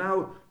balasoda.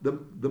 Now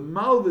the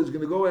malva is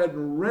going to go ahead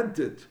and rent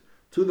it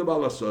to the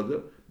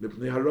balasoda.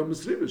 Mipnei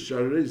haramas ribis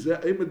sharei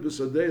zeh emet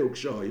b'sadei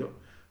u'kshaya.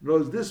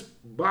 Knows this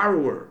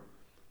borrower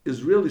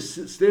is really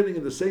standing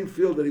in the same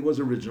field that he was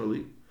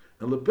originally.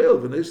 And lepel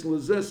v'neisen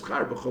lezeh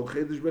schar b'chol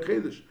chedesh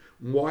b'chedesh.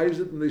 Why is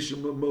it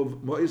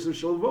mo'iser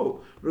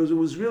shalvo? Because it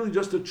was really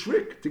just a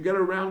trick to get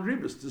around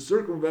Ribis, to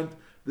circumvent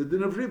the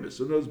din of Ribis.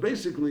 So it was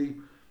basically,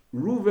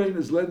 Ruvain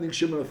is lending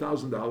Shimon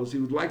 $1,000. He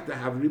would like to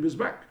have Ribis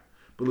back.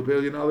 But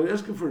lepel, you're not allowed to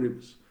ask him for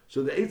Ribis.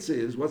 So the Eitzah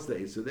is, what's the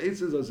Eitzah? The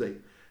Eitzah is, I say,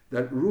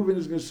 that Reuven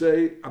is going to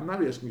say, I'm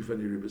not asking you for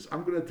any Ribis.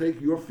 I'm going to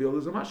take your field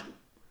as a mashkin.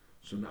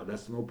 So now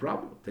that's no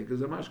problem. Take it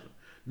as a mashkin.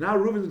 Now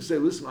Reuven is going to say,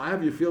 listen, I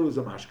have your field as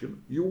a mashkin.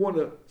 You want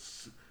to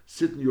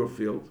sit in your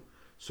field,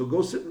 so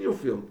go sit in your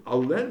field.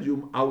 I'll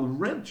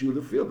rent you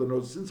the field.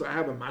 And since I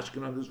have a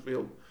mashkin on this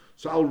field,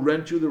 so I'll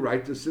rent you the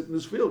right to sit in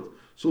this field.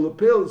 So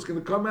Lepel, it's going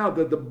to come out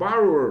that the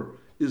borrower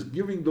is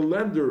giving the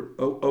lender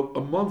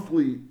a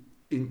monthly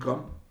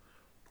income,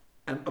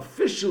 and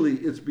officially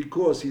it's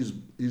because he's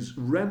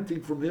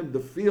renting from him the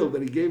field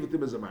that he gave it to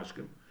him as a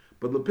mashkin.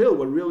 But Lepel,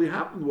 what really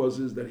happened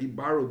is that he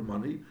borrowed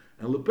money,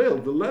 and Lepel,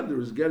 the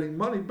lender, is getting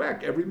money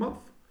back every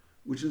month,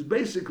 which is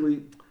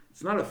basically,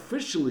 it's not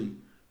officially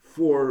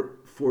for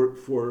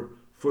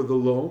the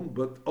loan,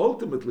 but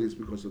ultimately it's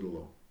because of the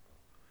loan.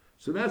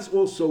 So that's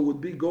also would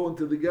be going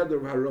together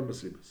of Haram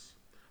Masibas.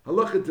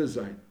 Halacha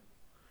Tezayin.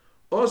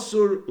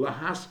 Osur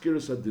lahaskir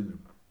sadinim.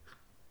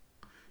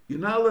 You're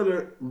not allowed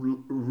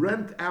to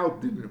rent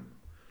out dinim.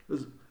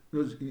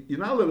 You're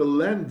not allowed to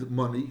lend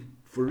money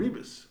for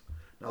ribis.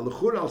 Now,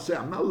 l'chur, I'll say,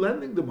 I'm not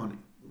lending the money.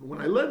 When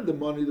I lend the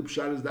money, the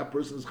pshat is that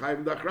person is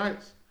chayiv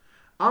d'achrayis.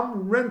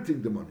 I'm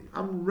renting the money.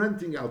 I'm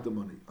renting out the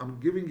money. I'm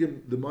giving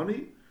him the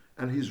money,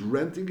 and he's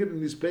renting it,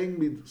 and he's paying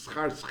me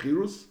schar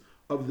schirus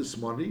of this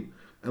money.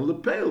 And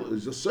lepel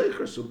is a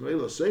seicher, so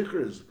lepel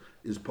seicher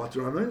is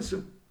pater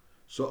anoinsim.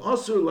 So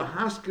asur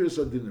lahaskir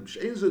sadinim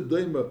she'en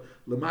zedoima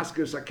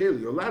lemaskir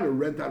sakeli. You're allowed to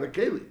rent out a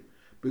keli,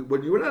 but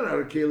when you rent out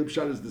a keli,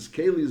 pshat is this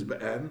keli is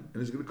be'en,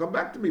 and he's going to come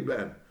back to me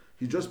be'en.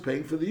 He's just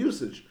paying for the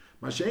usage.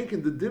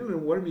 Mashenkin the dinim.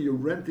 What do you mean you're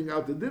renting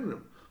out the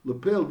dinim?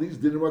 Lepel, these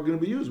dinim are going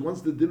to be used. Once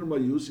the dinim are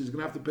used, he's going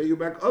to have to pay you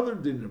back other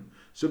dinim.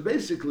 So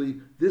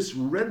basically, this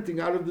renting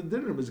out of the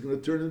dinim is going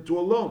to turn into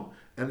a loan.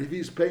 And if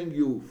he's paying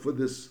you for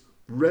this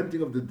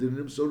renting of the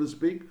dinim, so to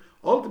speak,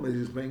 ultimately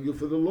he's paying you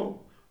for the loan.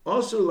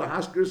 Also,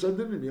 lahaskir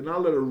sadinim, you're not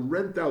allowed to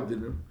rent out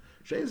dinim.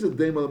 She's a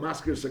dema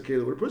lamaskir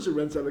sakeli. When a person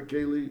rents out a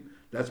keli,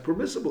 that's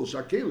permissible.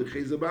 Shakeli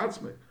cheza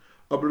ba'atzmei.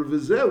 Aber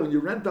v'zeh, when you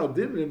rent out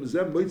dinim,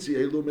 zeh moitzi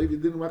elu maybe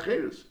dinim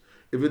acheres.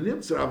 If it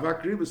nimtzer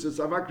avak ribis, it's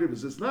avak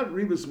ribis. It's not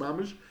ribis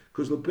mamish,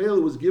 because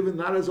lepel was given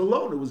not as a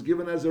loan; it was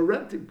given as a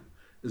renting.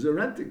 It's a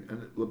renting,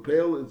 and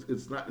lepel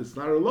it's not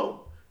a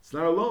loan. It's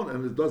not a loan,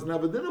 and it doesn't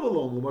have a din of a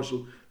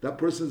loan. That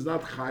person is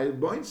not chayiv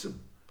b'oinsim.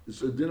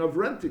 It's a din of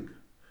renting.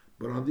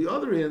 But on the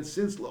other hand,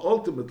 since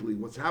ultimately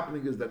what's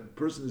happening is that the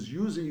person is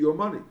using your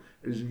money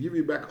and is giving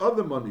you back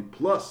other money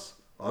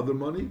plus other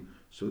money,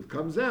 so it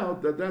comes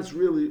out that that's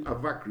really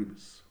avak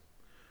ribis.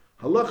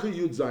 Halacha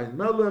Yud Zayin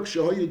Melech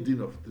Shehoyu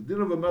Dinov. The din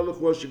of a melech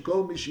was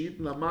Shekol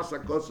Mishiyitin Amasa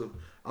Kosev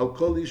Al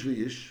Kol Ish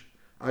V'Ish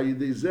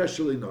Ayidei Zeh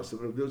Shalei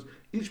Nosav.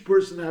 Each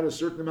person had a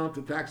certain amount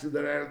of taxes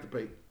that I had to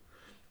pay.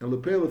 And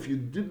Lepel, if you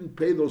didn't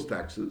pay those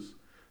taxes,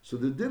 so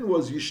the din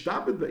was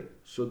Yishtabed Bey.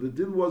 So the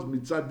din was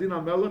Mitzad Din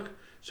HaMelech.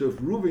 So if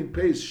Reuven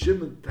pays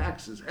Shimon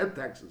taxes, head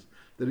taxes,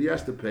 that he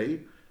has to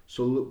pay,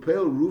 so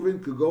Lepel,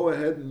 Reuven could go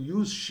ahead and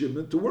use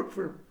Shimon to work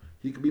for him.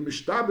 He could be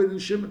Mishtabed in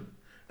Shimon.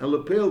 And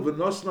Lepel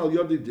v'nosn al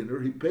yodi dinner,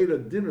 he paid a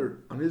dinner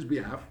on his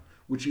behalf,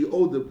 which he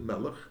owed the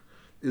melech.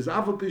 Is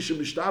afal pisha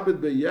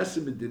mishtabed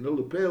beyesim dinner.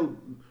 Lepel,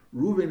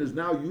 Reuven is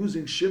now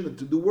using Shimon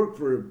to do work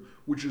for him,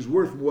 which is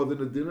worth more than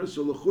a dinner.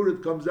 So l'chur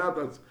it comes out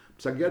as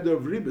psageder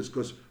of ribis,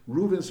 because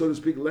Reuven, so to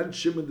speak, lent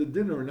Shimon the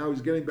dinner, and now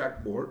he's getting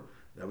back more.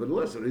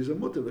 Nevertheless, it is a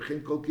mutter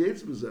v'chein kol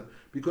kietz b'zeh,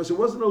 because it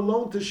wasn't a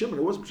loan to Shimon.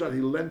 It wasn't pshat.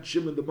 He lent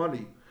Shimon the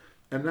money,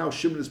 and now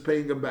Shimon is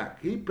paying him back.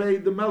 He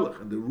paid the melech,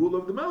 and the rule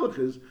of the melech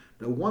is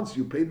that once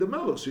you paid the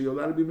melech, so you're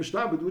allowed to be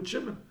mishtabed with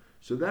Shimon.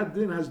 So that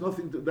din has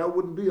nothing to, that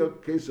wouldn't be a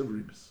case of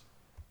ribis.